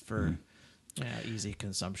 just for Yeah, easy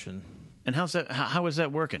consumption. And how's that? How is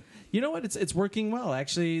that working? You know what? It's working well.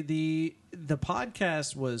 Actually, the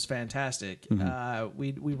podcast was fantastic.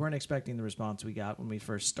 We weren't expecting the response we got when we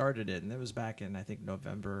first started it, and it was back in I think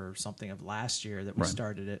November or something of last year that we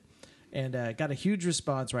started it, and got a huge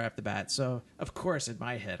response right off the bat. So of course, in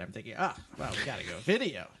my head, I'm thinking, well, we gotta go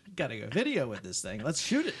video. Gotta go video with this thing. Let's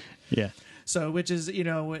shoot it. Yeah. So, which is,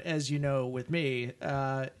 as you know, with me,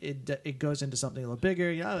 it goes into something a little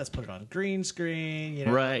bigger. Let's put it on green screen.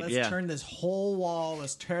 Right, let's turn this whole wall.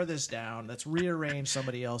 Let's tear this down. Let's rearrange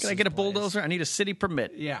somebody else's. Can I get a place. bulldozer? I need a city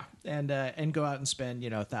permit. Yeah, and go out and spend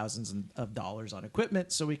thousands of dollars on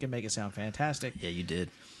equipment so we can make it sound fantastic. Yeah, you did.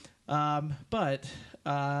 But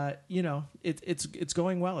it's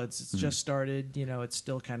going well. It's just started. It's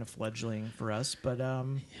still kind of fledgling for us, but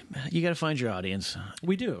You got to find your audience.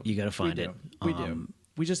 we do. You got to find it. We do.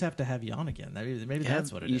 We just have to have you on again. Maybe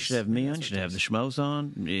that's what it is. You should have me on. You should have the schmoes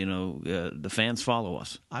on. The fans follow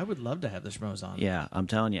us. I would love to have the schmoes on. Yeah, I'm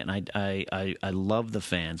telling you, and I love the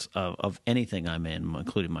fans of anything I'm in,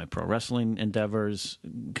 including my pro wrestling endeavors,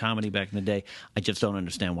 comedy back in the day. I just don't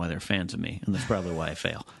understand why they're fans of me, and that's probably why I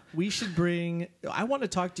fail. We should bring. I want to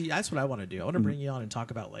talk to you. That's what I want to do. I want to bring you on and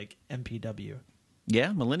talk about like MPW.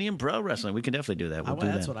 Yeah, Millennium Pro Wrestling. We can definitely do that.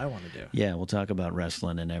 That's what I want to do. Yeah, we'll talk about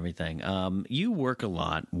wrestling and everything. You work a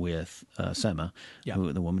lot with Sema,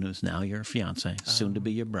 the woman who's now your fiance, soon to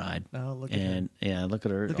be your bride. Oh, look at her. Yeah, look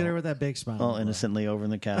at her. Look at her with that big smile. All innocently over on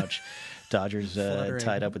the couch. Dodgers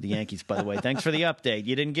tied up with the Yankees, by the way. Thanks for the update.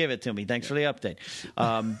 You didn't give it to me. Thanks for the update.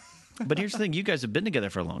 But here's the thing. You guys have been together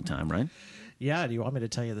for a long time, right? Yeah, do you want me to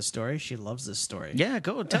tell you the story? She loves this story. Yeah,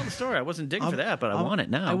 go tell the story. I wasn't digging for that, but I want it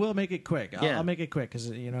now. I will make it quick. Yeah. I'll make it quick because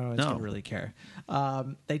it's going to really care.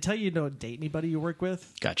 They tell you don't date anybody you work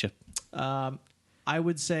with. Gotcha. I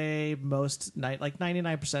would say like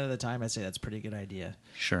 99% of the time, I'd say that's a pretty good idea.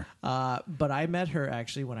 Sure. But I met her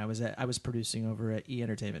actually when I was producing over at E!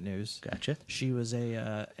 Entertainment News. Gotcha. She was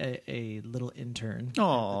a little intern at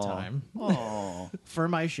Aww. the time. Oh. For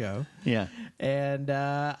my show. Yeah. And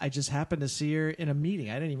I just happened to see her in a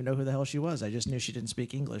meeting. I didn't even know who the hell she was. I just knew she didn't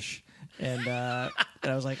speak English. And I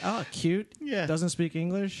was like, oh, cute. Yeah. Doesn't speak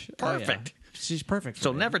English. Perfect. Oh, yeah. She's perfect for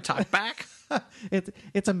So me. never talk back?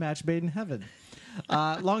 It's a match made in heaven.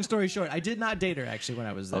 Long story short, I did not date her actually when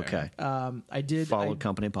I was there. Okay. I did follow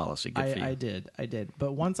company policy. Good for you. I did.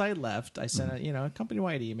 But once I left, I sent a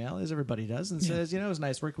company-wide email, as everybody does, and says, it was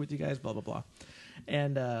nice working with you guys, blah blah blah.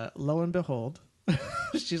 And lo and behold,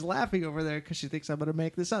 she's laughing over there because she thinks I'm going to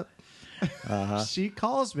make this up. She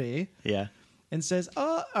calls me, and says,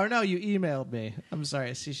 "Oh, or no, you emailed me." I'm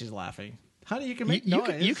sorry. See, she's laughing. Honey, you can make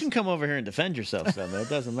noise. You can come over here and defend yourself, though. It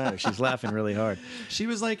doesn't matter. She's laughing really hard. She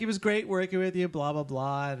was like, it was great working with you, blah, blah,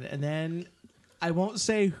 blah. And then I won't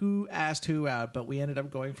say who asked who out, but we ended up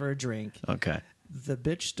going for a drink. Okay. The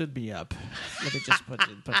bitch stood me up. Let me just put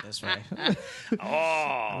it this way.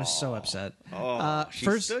 I was so upset. She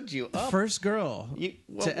stood you up? First girl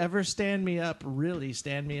to ever stand me up, really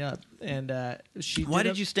stand me up. And she Why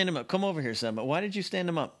did you stand him up? Come over here, Sema. Why did you stand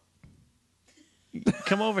him up?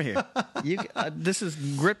 Come over here. This is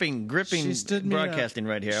gripping broadcasting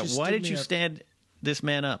right here. Why did you stand this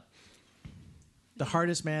man up? The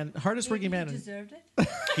hardest working man. He deserved it.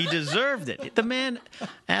 He deserved it. The man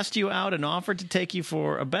asked you out and offered to take you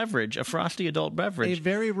for a beverage, a frosty adult beverage. A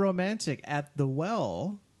very romantic at the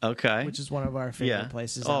Well. Okay. Which is one of our favorite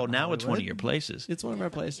places. Oh, now it's one of your places. It's one of our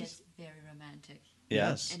places. It's very romantic.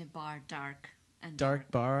 Yes. In a bar, dark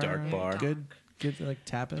bar. Dark bar. Good like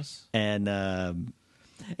tapas. And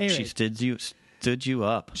anyway, she stood you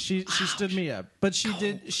up. She stood me up, but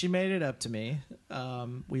she made it up to me.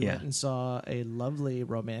 We went and saw a lovely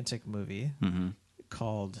romantic movie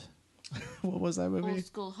called what was that movie? Old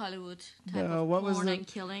school Hollywood type No, of what was porn it? and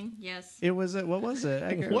killing. Yes. It was what was it?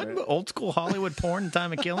 I can't What remember. old school Hollywood porn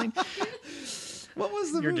time of killing? What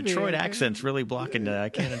was the Your movie? Detroit accent's really blocking that. I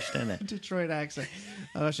can't understand that. Detroit accent.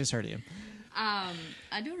 Oh, she's heard of you. I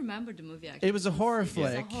don't remember the movie actually. It was a horror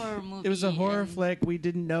flick. It was a horror movie. It was a horror flick. We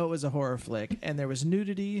didn't know it was a horror flick, and there was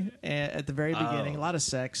nudity at the very beginning, a lot of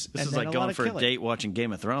sex. This and is then like a going lot of for killing. a date watching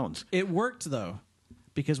Game of Thrones. It worked though,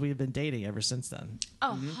 because we have been dating ever since then.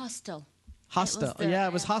 Oh, Hostel. Hostile. the- Yeah,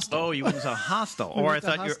 it was hostile. Oh, you went to hostile. We Or I went to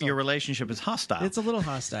thought hostile. your relationship is hostile. It's a little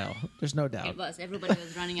hostile. There's no It doubt. was. Everybody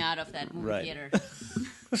was running out of that movie Right. theater.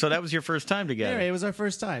 So that was your first time together. Anyway, it was our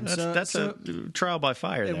first time. That's a trial by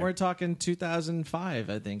fire and there. we're talking 2005,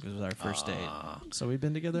 I think, was our first date. So we've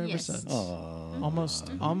been together ever Yes. since.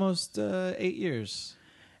 Almost 8 years.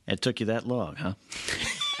 It took you that long, huh?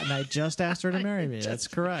 And I just asked her to marry me. That's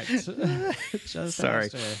correct. Just Sorry.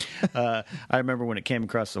 asked her. I remember when it came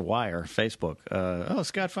across the wire, Facebook.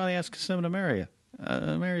 Scott finally asked someone to marry you.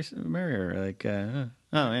 Marry her. Like, oh,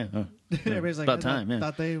 yeah. Oh. Everybody's like, about time, yeah.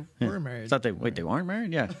 thought they were married. They weren't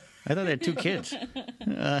married? Yeah. I thought they had 2 kids.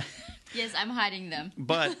 Yes, I'm hiding them.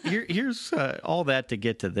 But here's all that to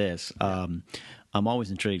get to this. I'm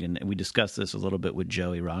always intrigued, and we discussed this a little bit with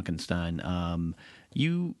Joey Rockenstein.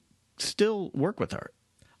 You still work with her.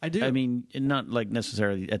 I do. I mean, not like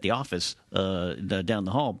necessarily at the office down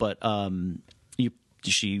the hall, but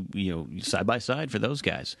she side by side for those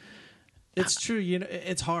guys. It's true.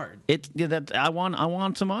 It's hard. I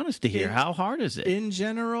want some honesty here. How hard is it? In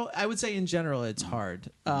general, I would say it's hard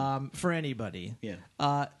for anybody.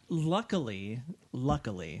 Yeah. Luckily,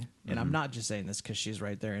 and I'm not just saying this because she's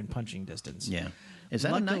right there in punching distance. Yeah. Is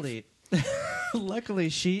that luckily, a knife? Luckily,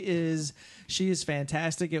 she is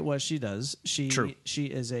fantastic at what she does. True. She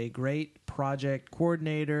is a great project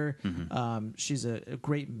coordinator. She's a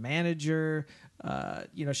great manager.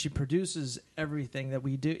 She produces everything that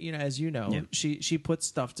we do. As you know, Yeah. she puts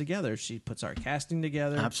stuff together. She puts our casting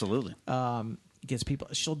together. Absolutely. Gets people.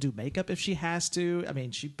 She'll do makeup if she has to. I mean,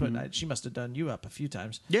 she must have done you up a few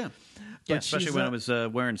times. Yeah. But Especially when I was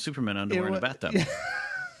wearing Superman underwear in the bathtub.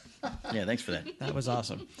 Yeah, thanks for that. That was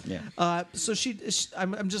awesome. Yeah. So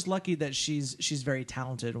I'm just lucky that she's very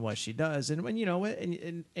talented in what she does, and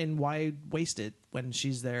when and why waste it when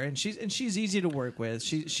she's there, and she's easy to work with.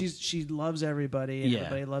 She loves everybody, and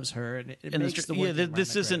everybody loves her, and it makes the work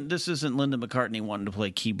this isn't Linda McCartney wanting to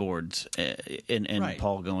play keyboards and Right.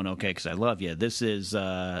 Paul going, okay, because I love you. This is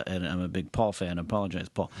and I'm a big Paul fan. I apologize,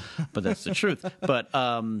 Paul, but that's the truth. But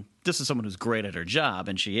this is someone who's great at her job,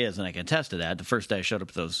 and she is, and I can attest to that. The first day I showed up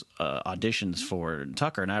to those auditions for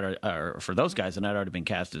Tucker, and for those guys, and I'd already been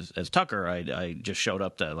cast as Tucker. I just showed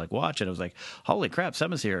up to watch it. I was like, holy crap,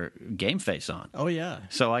 Sema's here, game face on. Oh yeah,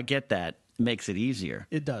 So I get that. Makes it easier.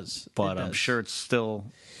 it does. But I'm sure it's still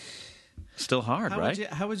hard, right?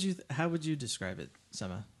 How would you describe it,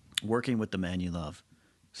 Sema? Working with the man you love.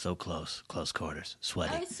 So close quarters,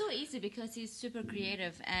 sweaty. Oh, it's so easy because he's super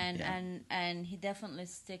creative and he definitely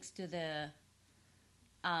sticks to the.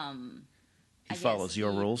 He follows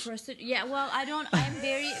your rules. Yeah, well, I don't. I'm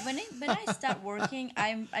very when I start working,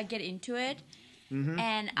 I get into it,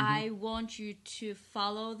 and I want you to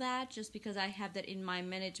follow that just because I have that in my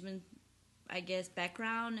management, I guess,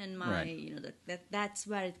 background and my Right. that's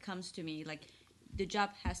where it comes to me like. The job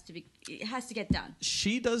has to get done.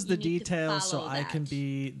 She does the You need to details, so follow I can that.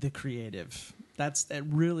 be the creative. It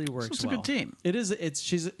really works. it's a well. good team. It is.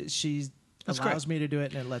 She That's allows great. me to do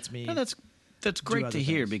it, and it lets me. No, that's great other to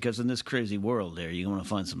hear things. because in this crazy world, there you're going to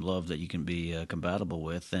find some love that you can be compatible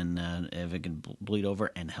with, and if it can bleed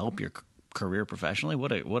over and help your career professionally,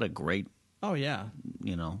 what a great Oh yeah,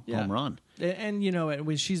 Yeah. home run. And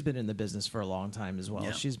she's been in the business for a long time as well.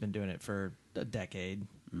 Yeah. She's been doing it for a decade.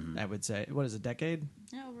 I would say. What is it, decade?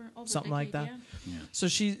 Yeah, over Something like decade, that. yeah. So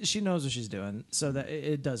she knows what she's doing, so that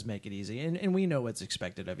it does make it easy, and we know what's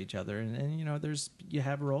expected of each other, and you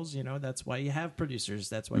have roles, that's why you have producers,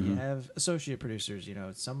 that's why you have associate producers,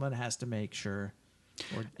 someone has to make sure,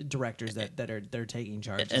 or directors that they're taking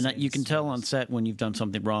charge. And you can tell on set when you've done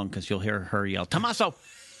something wrong because you'll hear her yell, "Tommaso,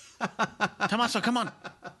 Tommaso, come on!"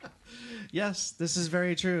 Yes, this is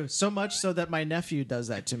very true. So much so that my nephew does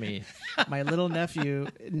that to me. My little nephew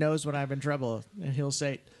knows when I'm in trouble, and he'll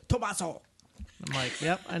say, "Tommaso." I'm like,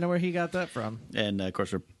 "Yep, I know where he got that from." And of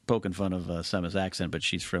course, we're poking fun of Sema's accent, but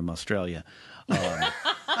she's from Australia.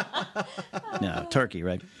 No, Turkey,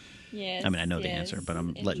 right? Yes. I mean, I know the answer, but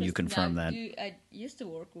I'm letting you confirm that. I used to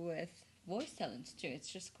work with voice talents too. It's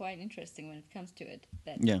just quite interesting when it comes to it.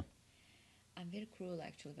 Yeah. I'm very cruel,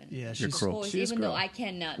 actually. When Yeah, it she's comes to cruel. voice, She is even though cruel. I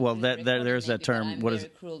cannot. Well, do there's that recording, term. but I'm What is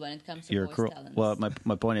very cruel when it comes to You're voice cruel. talents. Well,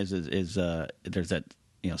 my point is there's that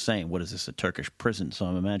saying, what is this, a Turkish prison? So I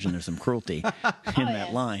imagine there's some cruelty in that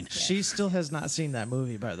yes. line. She still has not seen that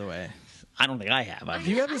movie, by the way. I don't think I have.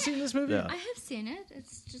 You haven't seen this movie? Yeah. I have seen it.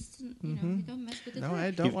 It's just you don't mess with it. No, I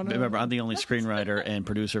don't want to. Remember, I'm the only screenwriter and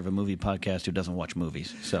producer of a movie podcast who doesn't watch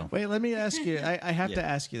movies. So Wait, let me ask you. I have to Yeah.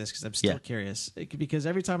 ask you this because I'm still Yeah. curious. Because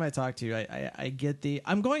every time I talk to you, I get the.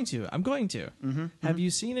 I'm going to. Have you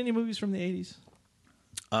seen any movies from the 80s?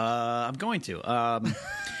 I'm going to. All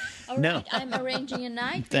No. right, I'm arranging a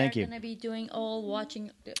night. Thank We're you. going to be doing all watching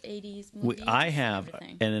the 80s movies. I have,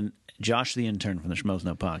 everything. and then Josh the intern from the Schmoes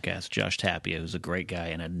Know podcast, Josh Tapia, who's a great guy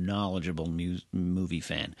and a knowledgeable movie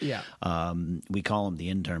fan. Yeah. We call him the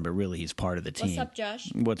intern, but really he's part of the team. What's up, Josh?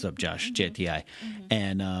 What's up, Josh? JTI.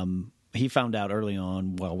 And he found out early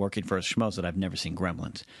on while working for us Schmoes that I've never seen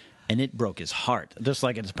Gremlins. and it broke his heart, just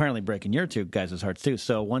like it's apparently breaking your two guys' hearts too.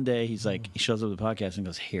 So one day he's like, he shows up at the podcast and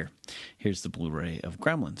goes, here's the Blu-ray of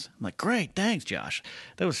Gremlins. I'm like, great, thanks, Josh.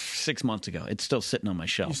 That was 6 months ago. It's still sitting on my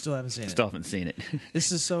shelf. You still haven't seen it. Still haven't seen it.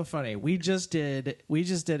 This is so funny. We just did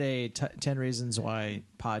a 10 Reasons Why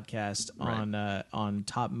podcast on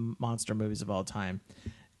top monster movies of all time.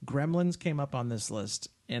 Gremlins came up on this list,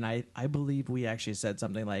 and I believe we actually said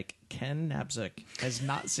something like, Ken Napzok has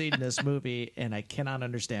not seen this movie, and I cannot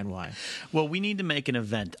understand why. Well, we need to make an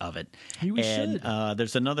event of it. We should.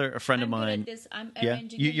 There's a friend of mine. I'm Yeah,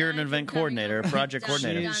 you're an event coordinator, a project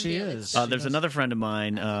coordinator. She is. There's another friend of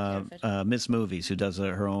mine, Miss Movies, who does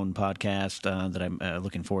her own podcast that I'm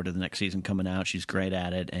looking forward to the next season coming out. She's great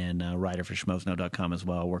at it, and writer for schmoesno.com as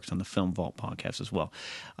well. Works on the Film Vault podcast as well.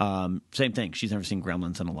 Same thing. She's never seen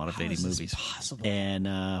Gremlins and a lot of 80 movies. Possible?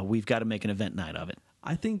 And we've got to make an event night of it.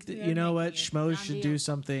 I think that, you know what, Schmoes should do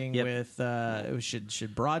something Yep. with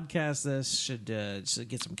should broadcast this. Should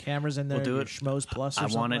get some cameras in there. We'll do it. Schmoes Plus or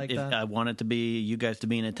something like that. I want it to be you guys to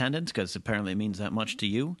be in attendance because apparently it means that much to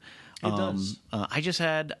you. It does. I just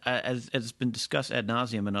had, as it's been discussed ad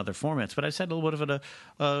nauseum in other formats, but I just had a little bit of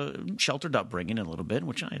a sheltered upbringing a little bit,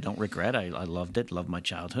 which I don't regret. I loved it, loved my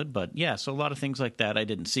childhood. But yeah, so a lot of things like that I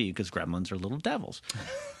didn't see because Gremlins are little devils.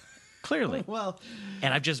 Clearly. Well,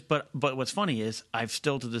 and I've just, but what's funny is I've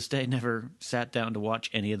still to this day never sat down to watch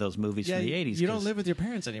any of those movies from the 80s. You don't live with your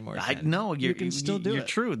parents anymore. I Ken. know. You can still do You're it.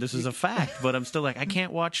 true. This is a fact. But I'm still like, I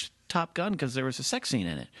can't watch Top Gun because there was a sex scene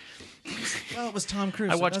in it. Well, it was Tom Cruise.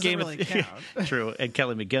 I so watched it doesn't Game really of count. True, and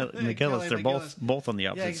Kelly McGillis. Kelly They're McGillis. both on the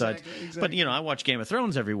opposite exactly, sides. exactly. But I watch Game of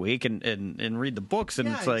Thrones every week and read the books, and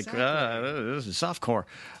Yeah, it's like exactly. this is softcore.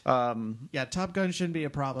 Yeah, Top Gun shouldn't be a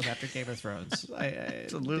problem after Game of Thrones. I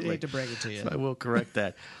Absolutely. hate to break it to you. I will correct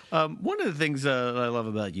that. One of the things I love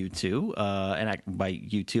about you two, by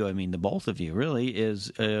you two I mean the both of you, really,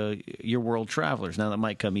 is you're world travelers. Now that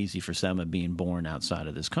might come easy for Sema being born outside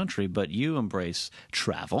of this country, but you embrace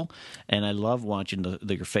travel, and I love watching your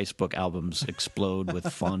Facebook albums explode with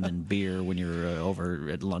fun and beer when you're over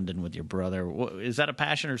at London with your brother. Is that a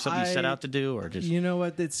passion or something you set out to do, or just? You know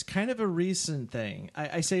what? It's kind of a recent thing.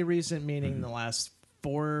 I say recent meaning the last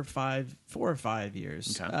 4 or 5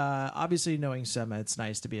 years. Okay. Obviously, knowing Sema, it's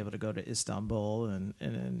nice to be able to go to Istanbul and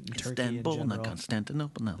Turkey in Istanbul, general. not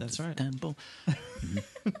Constantinople. No, That's right. Istanbul.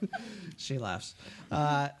 She laughs.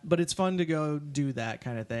 But it's fun to go do that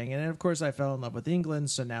kind of thing. And then, of course, I fell in love with England,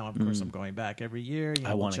 so now, of course, I'm going back every year.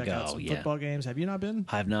 I wanna check go, out some yeah. football games. Have you not been?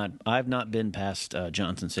 I've not been past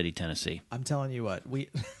Johnson City, Tennessee. I'm telling you what,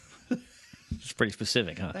 It's pretty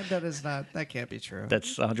specific, huh? that can't be true.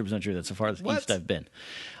 That's 100% true. That's the farthest What? east I've been.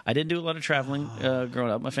 I didn't do a lot of traveling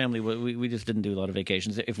growing up. My family, we just didn't do a lot of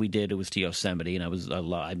vacations. If we did, it was to Yosemite, and I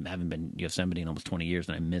haven't been to Yosemite in almost 20 years,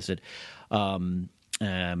 and I miss it.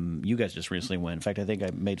 You guys just recently went. In fact, I think I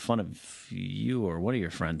made fun of you or one of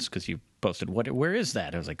your friends because you posted, where is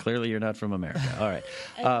that? I was like, clearly you're not from America. All right.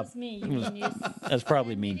 It was me. That's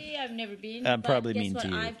probably mean. I've never been. I'm but probably guess mean what? to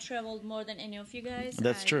you. I've traveled more than any of you guys.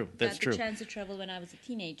 That's true. That's I true. got the chance to travel when I was a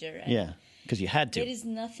teenager. And Yeah, because you had there to. is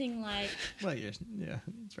nothing like Well,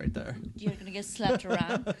 it's right there. you're gonna get slapped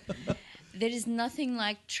around. There is nothing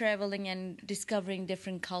like traveling and discovering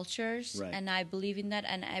different cultures, Right. and I believe in that.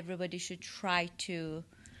 And everybody should try to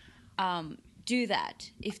do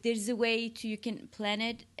that. If there's a way to, you can plan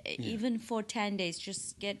it even for 10 days.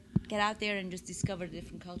 Just get out there and just discover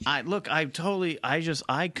different cultures. I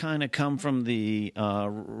kind of come from the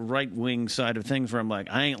right wing side of things where I'm like,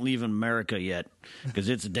 I ain't leaving America yet because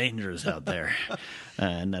it's dangerous out there,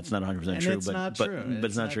 and that's not 100% And true. it's not true. But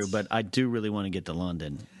it's not true. But I do really want to get to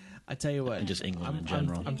London. I tell you what, And just England in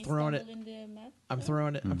general. I'm Can you throwing it. stumble in the map? I'm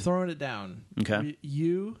throwing it. I'm throwing it down. Okay.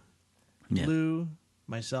 You, Yeah. Lou,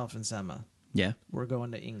 myself, and Sema. Yeah. We're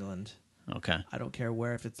going to England. Okay. I don't care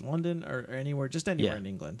where, if it's London or anywhere, just anywhere Yeah. in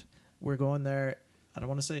England. We're going there. I don't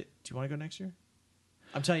want to say. Do you want to go next year?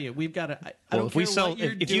 I'm telling you, we've got to. I Well, don't if we care sell, what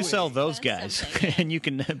you're if you sell doing. those That's guys, something, yeah. and you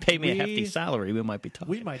can pay me a hefty We- salary, we might be talking.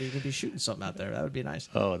 we might even be shooting something out there. That would be nice.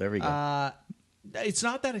 Oh, there we go. It's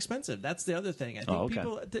not that expensive. That's the other thing. I think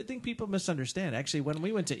okay. people misunderstand. Actually, when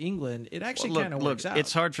we went to England, it actually Well, kind of look, works out.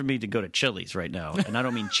 it's hard for me to go to Chili's right now, and I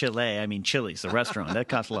don't mean Chile. I mean Chili's, the restaurant. That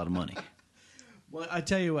costs a lot of money. Well, I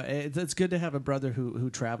tell you what, it's good to have a brother who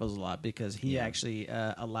travels a lot because he actually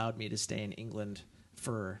allowed me to stay in England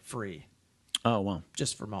for free, Oh well,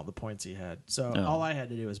 just from all the points he had. So Oh. all I had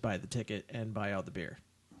to do was buy the ticket and buy all the beer.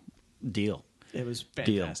 deal. It was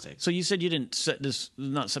deal. fantastic. So you said you didn't set this,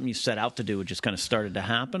 not something you set out to do. It just kind of started to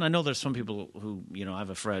happen. I know there's some people who, I have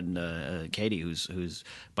a friend, Katie, who's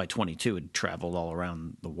by 22 had traveled all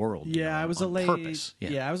around the world. Yeah, I was on a late purpose.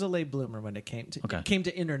 Yeah. I was a late bloomer when it came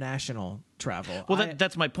to international travel. Well,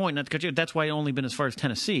 that's my point. That's why I only been as far as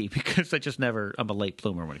Tennessee, because I'm a late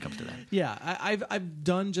bloomer when it comes to that. Yeah, I've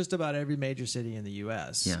done just about every major city in the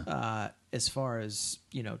U.S. Yeah. As far as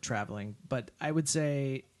traveling, but I would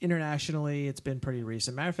say internationally, it's been pretty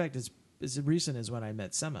recent. Matter of fact, as recent as when I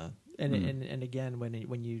met Sema, and again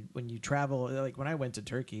when you travel, like when I went to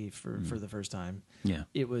Turkey for the first time,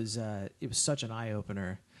 it was such an eye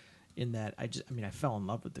opener. In that I fell in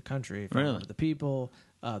love with the country, fell in love with the people,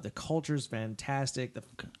 the culture's fantastic, the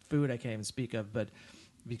food I can't even speak of, but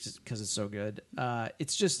because it's so good,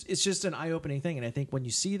 it's just an eye-opening thing. And I think when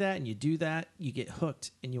you see that and you do that, you get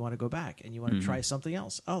hooked and you want to go back and you want to try something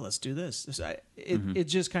else. Oh, let's do this. It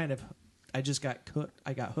just kind of, I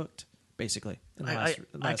got hooked basically. I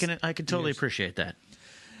can totally appreciate that.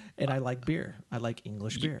 And I like beer. I like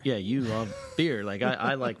English beer. Yeah, you love beer. Like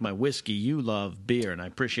I like my whiskey. You love beer, and I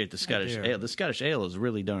appreciate the Scottish ale. The Scottish ale is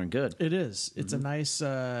really darn good. It is. It's a nice.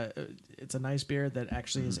 It's a nice beer that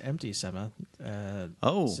actually is empty, Sema.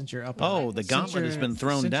 Since you're up. The gauntlet has been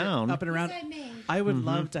thrown down. Up and around. I would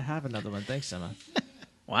love to have another one. Thanks, Sema.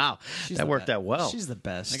 Wow, that worked out well. She's the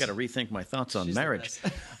best. I got to rethink my thoughts on She's marriage.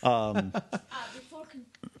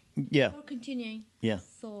 Before continuing,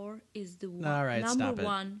 Thor is the All right, number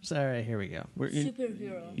one Sorry, here we go.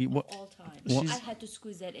 superhero of all time. I had to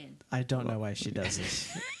squeeze that in. I don't know why she does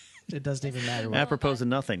this. It doesn't even matter. Apropos of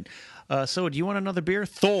nothing. So, do you want another beer?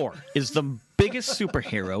 Thor is the biggest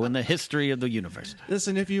superhero in the history of the universe.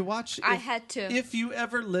 Listen, if you watch, I had to. If you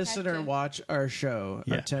ever listen or watch our show,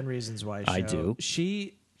 our 10 Reasons Why show, I do.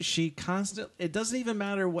 She constantly. It doesn't even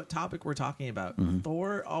matter what topic we're talking about.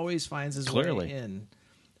 Thor always finds his way in.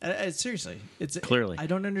 Seriously, it's clearly. I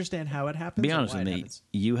don't understand how it happens. Be honest with me.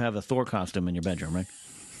 You have a Thor costume in your bedroom, right?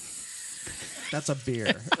 That's a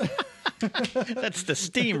beer. That's the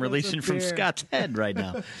steam releasing from Scott's head right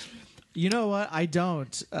now. You know what? I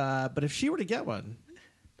don't. But if she were to get one,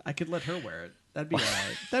 I could let her wear it. That'd be all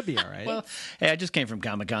right. That'd be all right. Well, hey, I just came from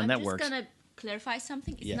Comic-Con. That works. I'm just gonna clarify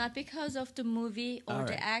something. It's not because of the movie or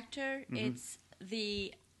the actor. It's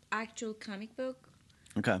the actual comic book.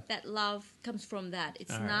 Okay. That love comes from that.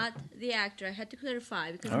 It's not the actor. I had to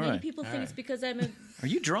clarify because many people think it's because I'm a Are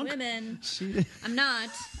you drunk? women. I'm not.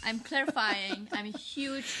 I'm clarifying. I'm a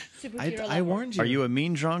huge superhero lover. I warned you. Are you a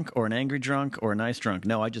mean drunk or an angry drunk or a nice drunk?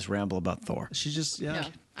 No, I just ramble about Thor. She just No,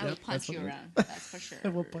 I will punch you around. That's for sure. I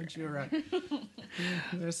will punch you around.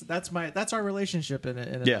 That's our relationship in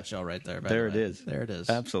a nutshell, right there. There it is. There it is.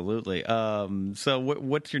 Absolutely. So,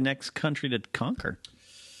 what's your next country to conquer?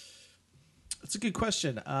 That's a good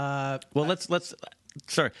question. Let's.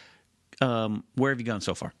 Sorry. Where have you gone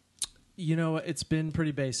so far? It's been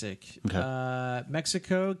pretty basic. Okay.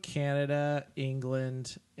 Mexico, Canada,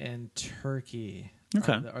 England, and Turkey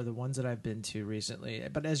are the ones that I've been to recently.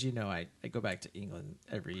 But as you know, I go back to England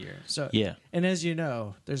every year. So and as you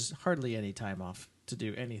know, there's hardly any time off to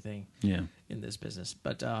do anything in this business.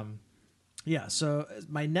 But so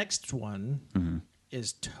my next one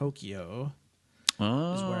is Tokyo.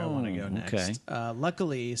 Is where I want to go next. Okay.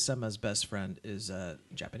 Luckily, Sema's best friend is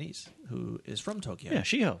Japanese, who is from Tokyo. Yeah,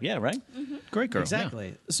 Shiho. Yeah, right? Great girl. Exactly.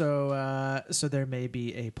 Yeah. So there may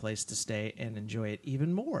be a place to stay and enjoy it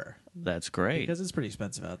even more. That's great. Because it's pretty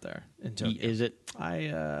expensive out there in Tokyo. Is it?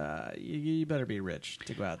 You better be rich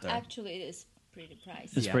to go out there. Actually, it is pretty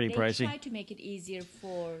pricey. It's pretty pricey. They try to make it easier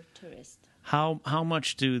for tourists. How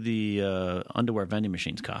much do the underwear vending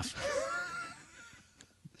machines cost?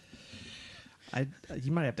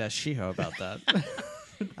 You might have to ask Shiho about that.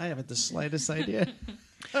 I haven't the slightest idea.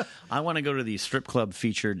 I want to go to the strip club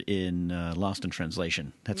featured in Lost in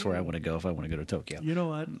Translation. That's where I want to go if I want to go to Tokyo. You know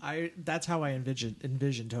what? That's how I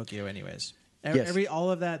envision Tokyo, anyways. Yes. All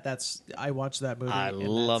of that. I watched that movie. I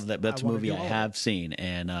love that. That's a movie I have seen,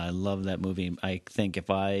 and I love that movie. I think if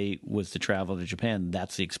I was to travel to Japan,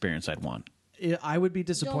 that's the experience I'd want. I would be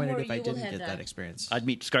disappointed if I didn't get that experience. I'd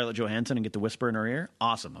meet Scarlett Johansson and get the whisper in her ear.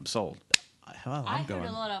 Awesome. I'm sold. Well, I heard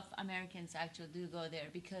a lot of Americans actually do go there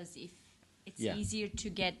because if it's easier to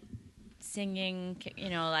get singing,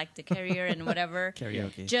 like the Carrier and whatever.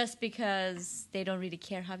 Karaoke. Just because they don't really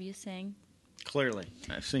care how you sing. Clearly.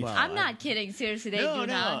 I've seen. Well, I'm not kidding. Seriously, they do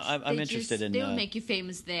not. I'm interested in. They'll make you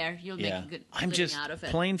famous there. You'll make a good living out of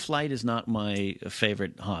it. Plane flight is not my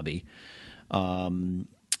favorite hobby.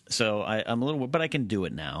 So I'm a little, but I can do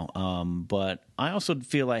it now. But I also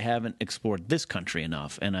feel I haven't explored this country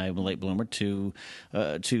enough, and I'm a late bloomer to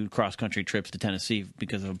cross-country trips to Tennessee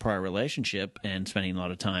because of a prior relationship and spending a lot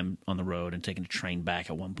of time on the road and taking a train back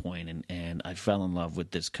at one point, and I fell in love with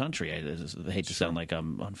this country. I hate to sound like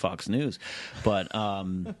I'm on Fox News, but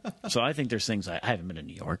so I think there's things I haven't been to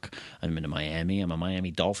New York. I haven't been to Miami. I'm a Miami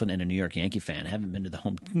Dolphin and a New York Yankee fan. I haven't been to the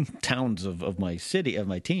hometowns of my city, of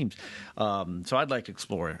my teams. So I'd like to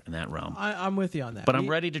explore in that realm. I'm with you on that. But I'm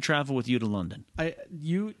ready to travel with you to London.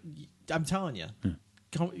 I'm telling you,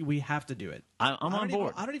 we have to do it. I'm on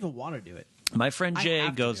board. I don't even want to do it. My friend Jay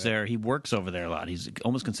goes there. He works over there a lot. He's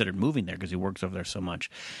almost considered moving there because he works over there so much,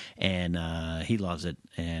 and he loves it.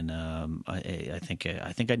 And I think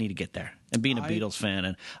I need to get there. And being a Beatles fan,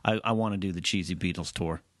 and I want to do the cheesy Beatles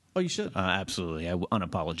tour. Oh, you should. Absolutely. I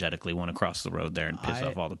unapologetically want to cross the road there and piss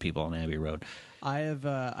off all the people on Abbey Road. I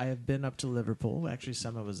have been up to Liverpool. Actually,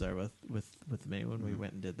 Summer was there with me when we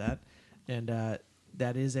went and did that, and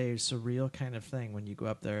that is a surreal kind of thing when you go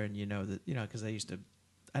up there and because they used to.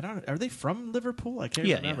 Are they from Liverpool? I can't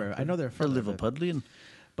remember. Yeah. I know they're from Liverpudlian.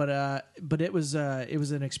 But it was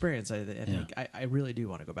an experience. I think I really do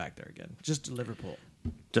want to go back there again. Just to Liverpool.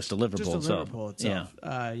 Just to Liverpool itself.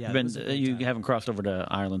 Yeah. You haven't crossed over to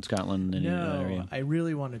Ireland, Scotland, any area? I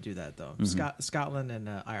really want to do that though. Scotland and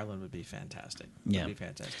Ireland would be fantastic. Would be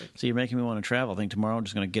fantastic. So you're making me want to travel. I think tomorrow I'm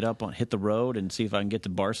just going to get up, hit the road, and see if I can get to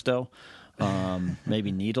Barstow.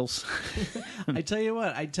 Maybe Needles. I tell you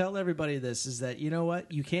what, I tell everybody this is that, you know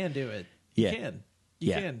what? You can do it. You can.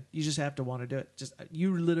 You can. You just have to want to do it.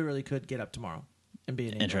 You literally could get up tomorrow and be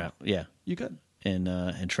an angel. And travel. Yeah. You could.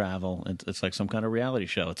 And travel. It's like some kind of reality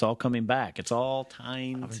show. It's all coming back. It's all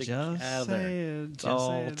tying together. It's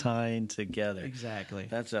all tying together. Exactly.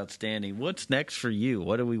 That's outstanding. What's next for you?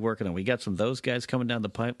 What are we working on? We got some of those guys coming down the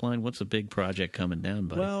pipeline. What's the big project coming down,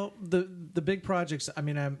 buddy? Well, the big projects,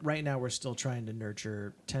 right now we're still trying to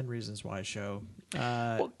nurture 10 Reasons Why show.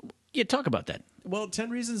 Talk about that. Well, 10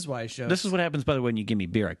 Reasons Why show. This is what happens, by the way, when you give me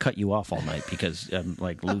beer. I cut you off all night because I'm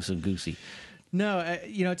like loose and goosey. No,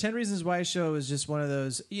 10 Reasons Why show is just one of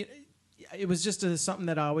those. It was just something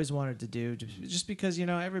that I always wanted to do, just because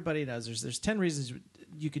everybody knows there's 10 reasons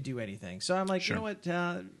you could do anything. So I'm like, sure. You know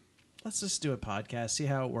what? Let's just do a podcast, see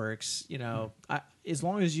how it works. As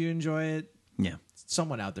long as you enjoy it,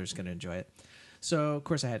 someone out there's going to enjoy it. So of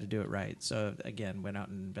course I had to do it right. So again, went out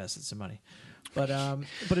and invested some money. But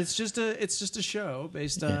it's just a show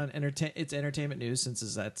based on it's entertainment news, since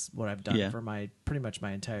that's what I've done for pretty much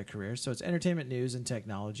my entire career. So it's entertainment news and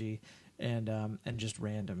technology and just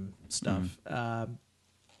random stuff.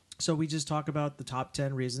 So we just talk about the top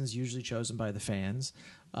 10 reasons, usually chosen by the fans.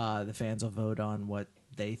 The fans will vote on what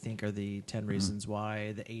they think are the 10 reasons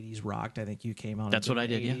why the 80s rocked. I think you came on. That's what I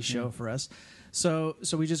did. 80s show for us. So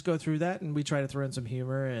we just go through that and we try to throw in some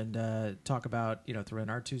humor and talk about, throw in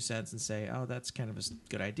our 2 cents and say, oh, that's kind of a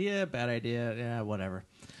good idea, bad idea, whatever.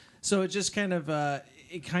 So it just kind of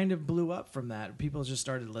blew up from that. People just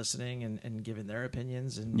started listening and giving their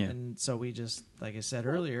opinions, and so we just, like I said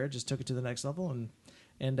earlier, just took it to the next level, and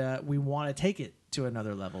we want to take it to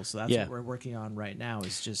another level. So that's what we're working on right now,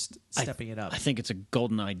 is just stepping it up. I think it's a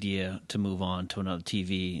golden idea to move on to another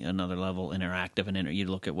TV, another level, interactive. And you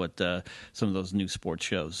look at what some of those new sports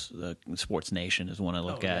shows, Sports Nation is one I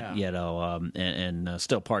look at, and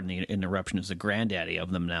still, pardon the interruption, is the granddaddy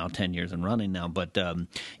of them now, 10 years and running now. But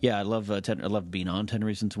I love I love being on 10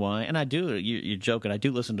 Reasons Why. And I do, you're joking, I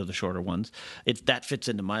do listen to the shorter ones. That fits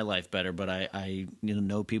into my life better, but I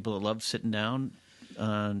know people that love sitting down,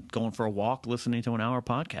 going for a walk, listening to an hour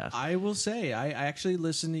podcast. I will say, I actually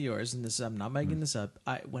listen to yours, and I'm not making this up.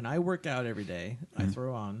 When I work out every day, I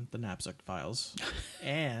throw on the Knapsack Files,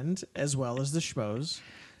 and as well as the Schmoes.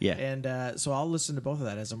 Yeah. And so I'll listen to both of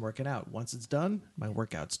that as I'm working out. Once it's done, my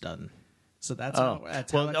workout's done. So that's how it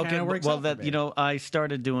kind of works out for me. I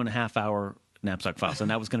started doing a half-hour Knapsack Files,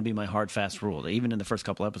 and that was going to be my hard, fast rule. Even in the first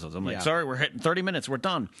couple episodes, I'm like, sorry, we're hitting 30 minutes, we're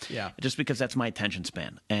done. Yeah. Just because that's my attention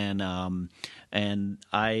span. And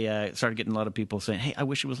I started getting a lot of people saying, hey, I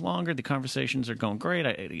wish it was longer. The conversations are going great.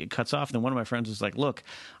 It cuts off. And then one of my friends was like, look,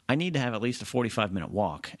 I need to have at least a 45-minute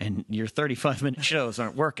walk, and your 35-minute shows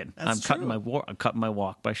aren't working. I'm cutting my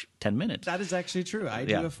walk by 10 minutes. That is actually true. I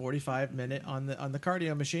do a 45-minute on the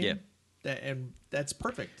cardio machine. Yeah. And that's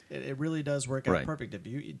perfect. It really does work out Right. perfect. If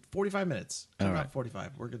you 45 minutes, about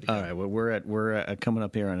 45, we're good to go. All right, well, we're at coming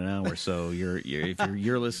up here on an hour, so if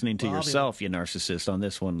you're listening to Well, I'll be- yourself, you narcissist, on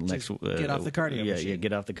this one next. get off the cardio Yeah, machine.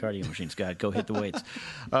 get off the cardio machine, Scott. Go hit the weights.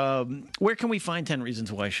 Where can we find 10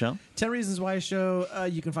 Reasons Why Show? 10 Reasons Why Show,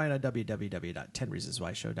 you can find it at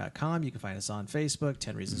www.10reasonswhyshow.com. You can find us on Facebook,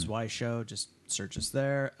 10 Reasons Why Show. Just search us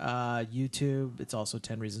there. YouTube, it's also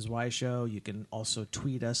 10 Reasons Why Show. You can also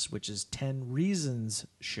tweet us, which is 10 Reasons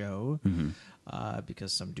Show,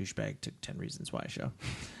 because some douchebag took 10 Reasons Why Show.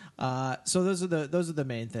 So those are the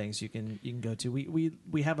main things you can go to.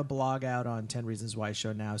 We have a blog out on 10 Reasons Why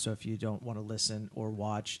Show now, so if you don't want to listen or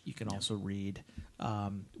watch, you can also read,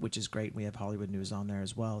 which is great. We have Hollywood news on there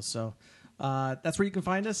as well. So that's where you can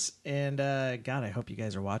find us. And God, I hope you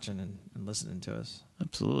guys are watching and listening to us.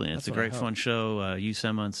 Absolutely. It's a what I great, hope. fun show. You,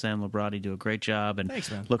 Sema, and Sam Labrati do a great job. And Thanks,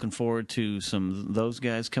 man. looking forward to some of those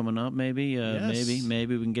guys coming up, maybe. Yes.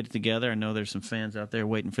 Maybe we can get it together. I know there's some fans out there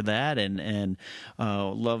waiting for that. And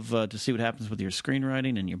love to see what happens with your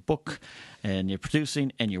screenwriting and your book and your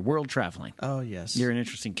producing and your world traveling. Oh, yes. You're an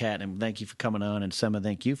interesting cat, and thank you for coming on. And Sema,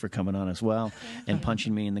 thank you for coming on as well and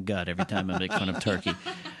punching me in the gut every time I make fun of turkey.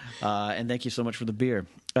 And thank you so much for the beer.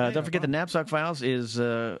 Don't forget the Knapsack Files is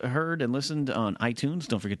heard and listened on iTunes.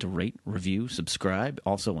 Don't forget to rate, review, subscribe.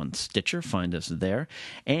 Also on Stitcher. Find us there.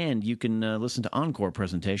 And you can listen to encore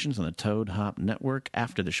presentations on the Toad Hop Network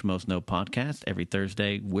after the Schmoes Know podcast. Every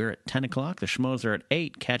Thursday, we're at 10 o'clock. The Schmoes are at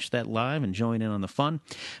 8. Catch that live and join in on the fun.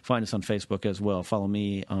 Find us on Facebook as well. Follow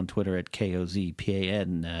me on Twitter at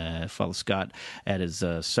KOZPAN. Follow Scott at his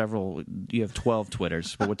several. You have 12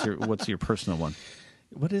 Twitters, but what's your personal one?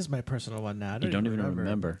 What is my personal one now? I don't even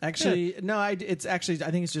remember. Actually, no. I think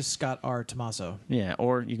it's just Scott R. Tomaso. Yeah,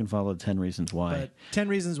 or you can follow 10 Reasons Why. But 10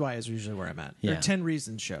 Reasons Why is usually where I'm at. Yeah. Or 10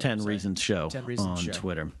 Reasons Show. 10 sorry. Reasons Show 10 Reasons on Show.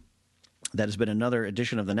 Twitter. That has been another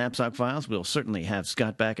edition of the Knapsack Files. We'll certainly have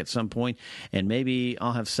Scott back at some point, and maybe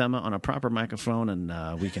I'll have Sema on a proper microphone,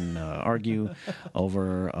 and we can argue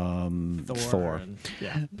over Thor. And-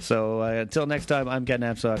 yeah. So until next time, I'm Ken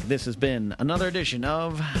Knapsack. This has been another edition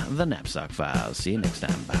of the Knapsack Files. See you next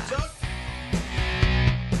time. Bye.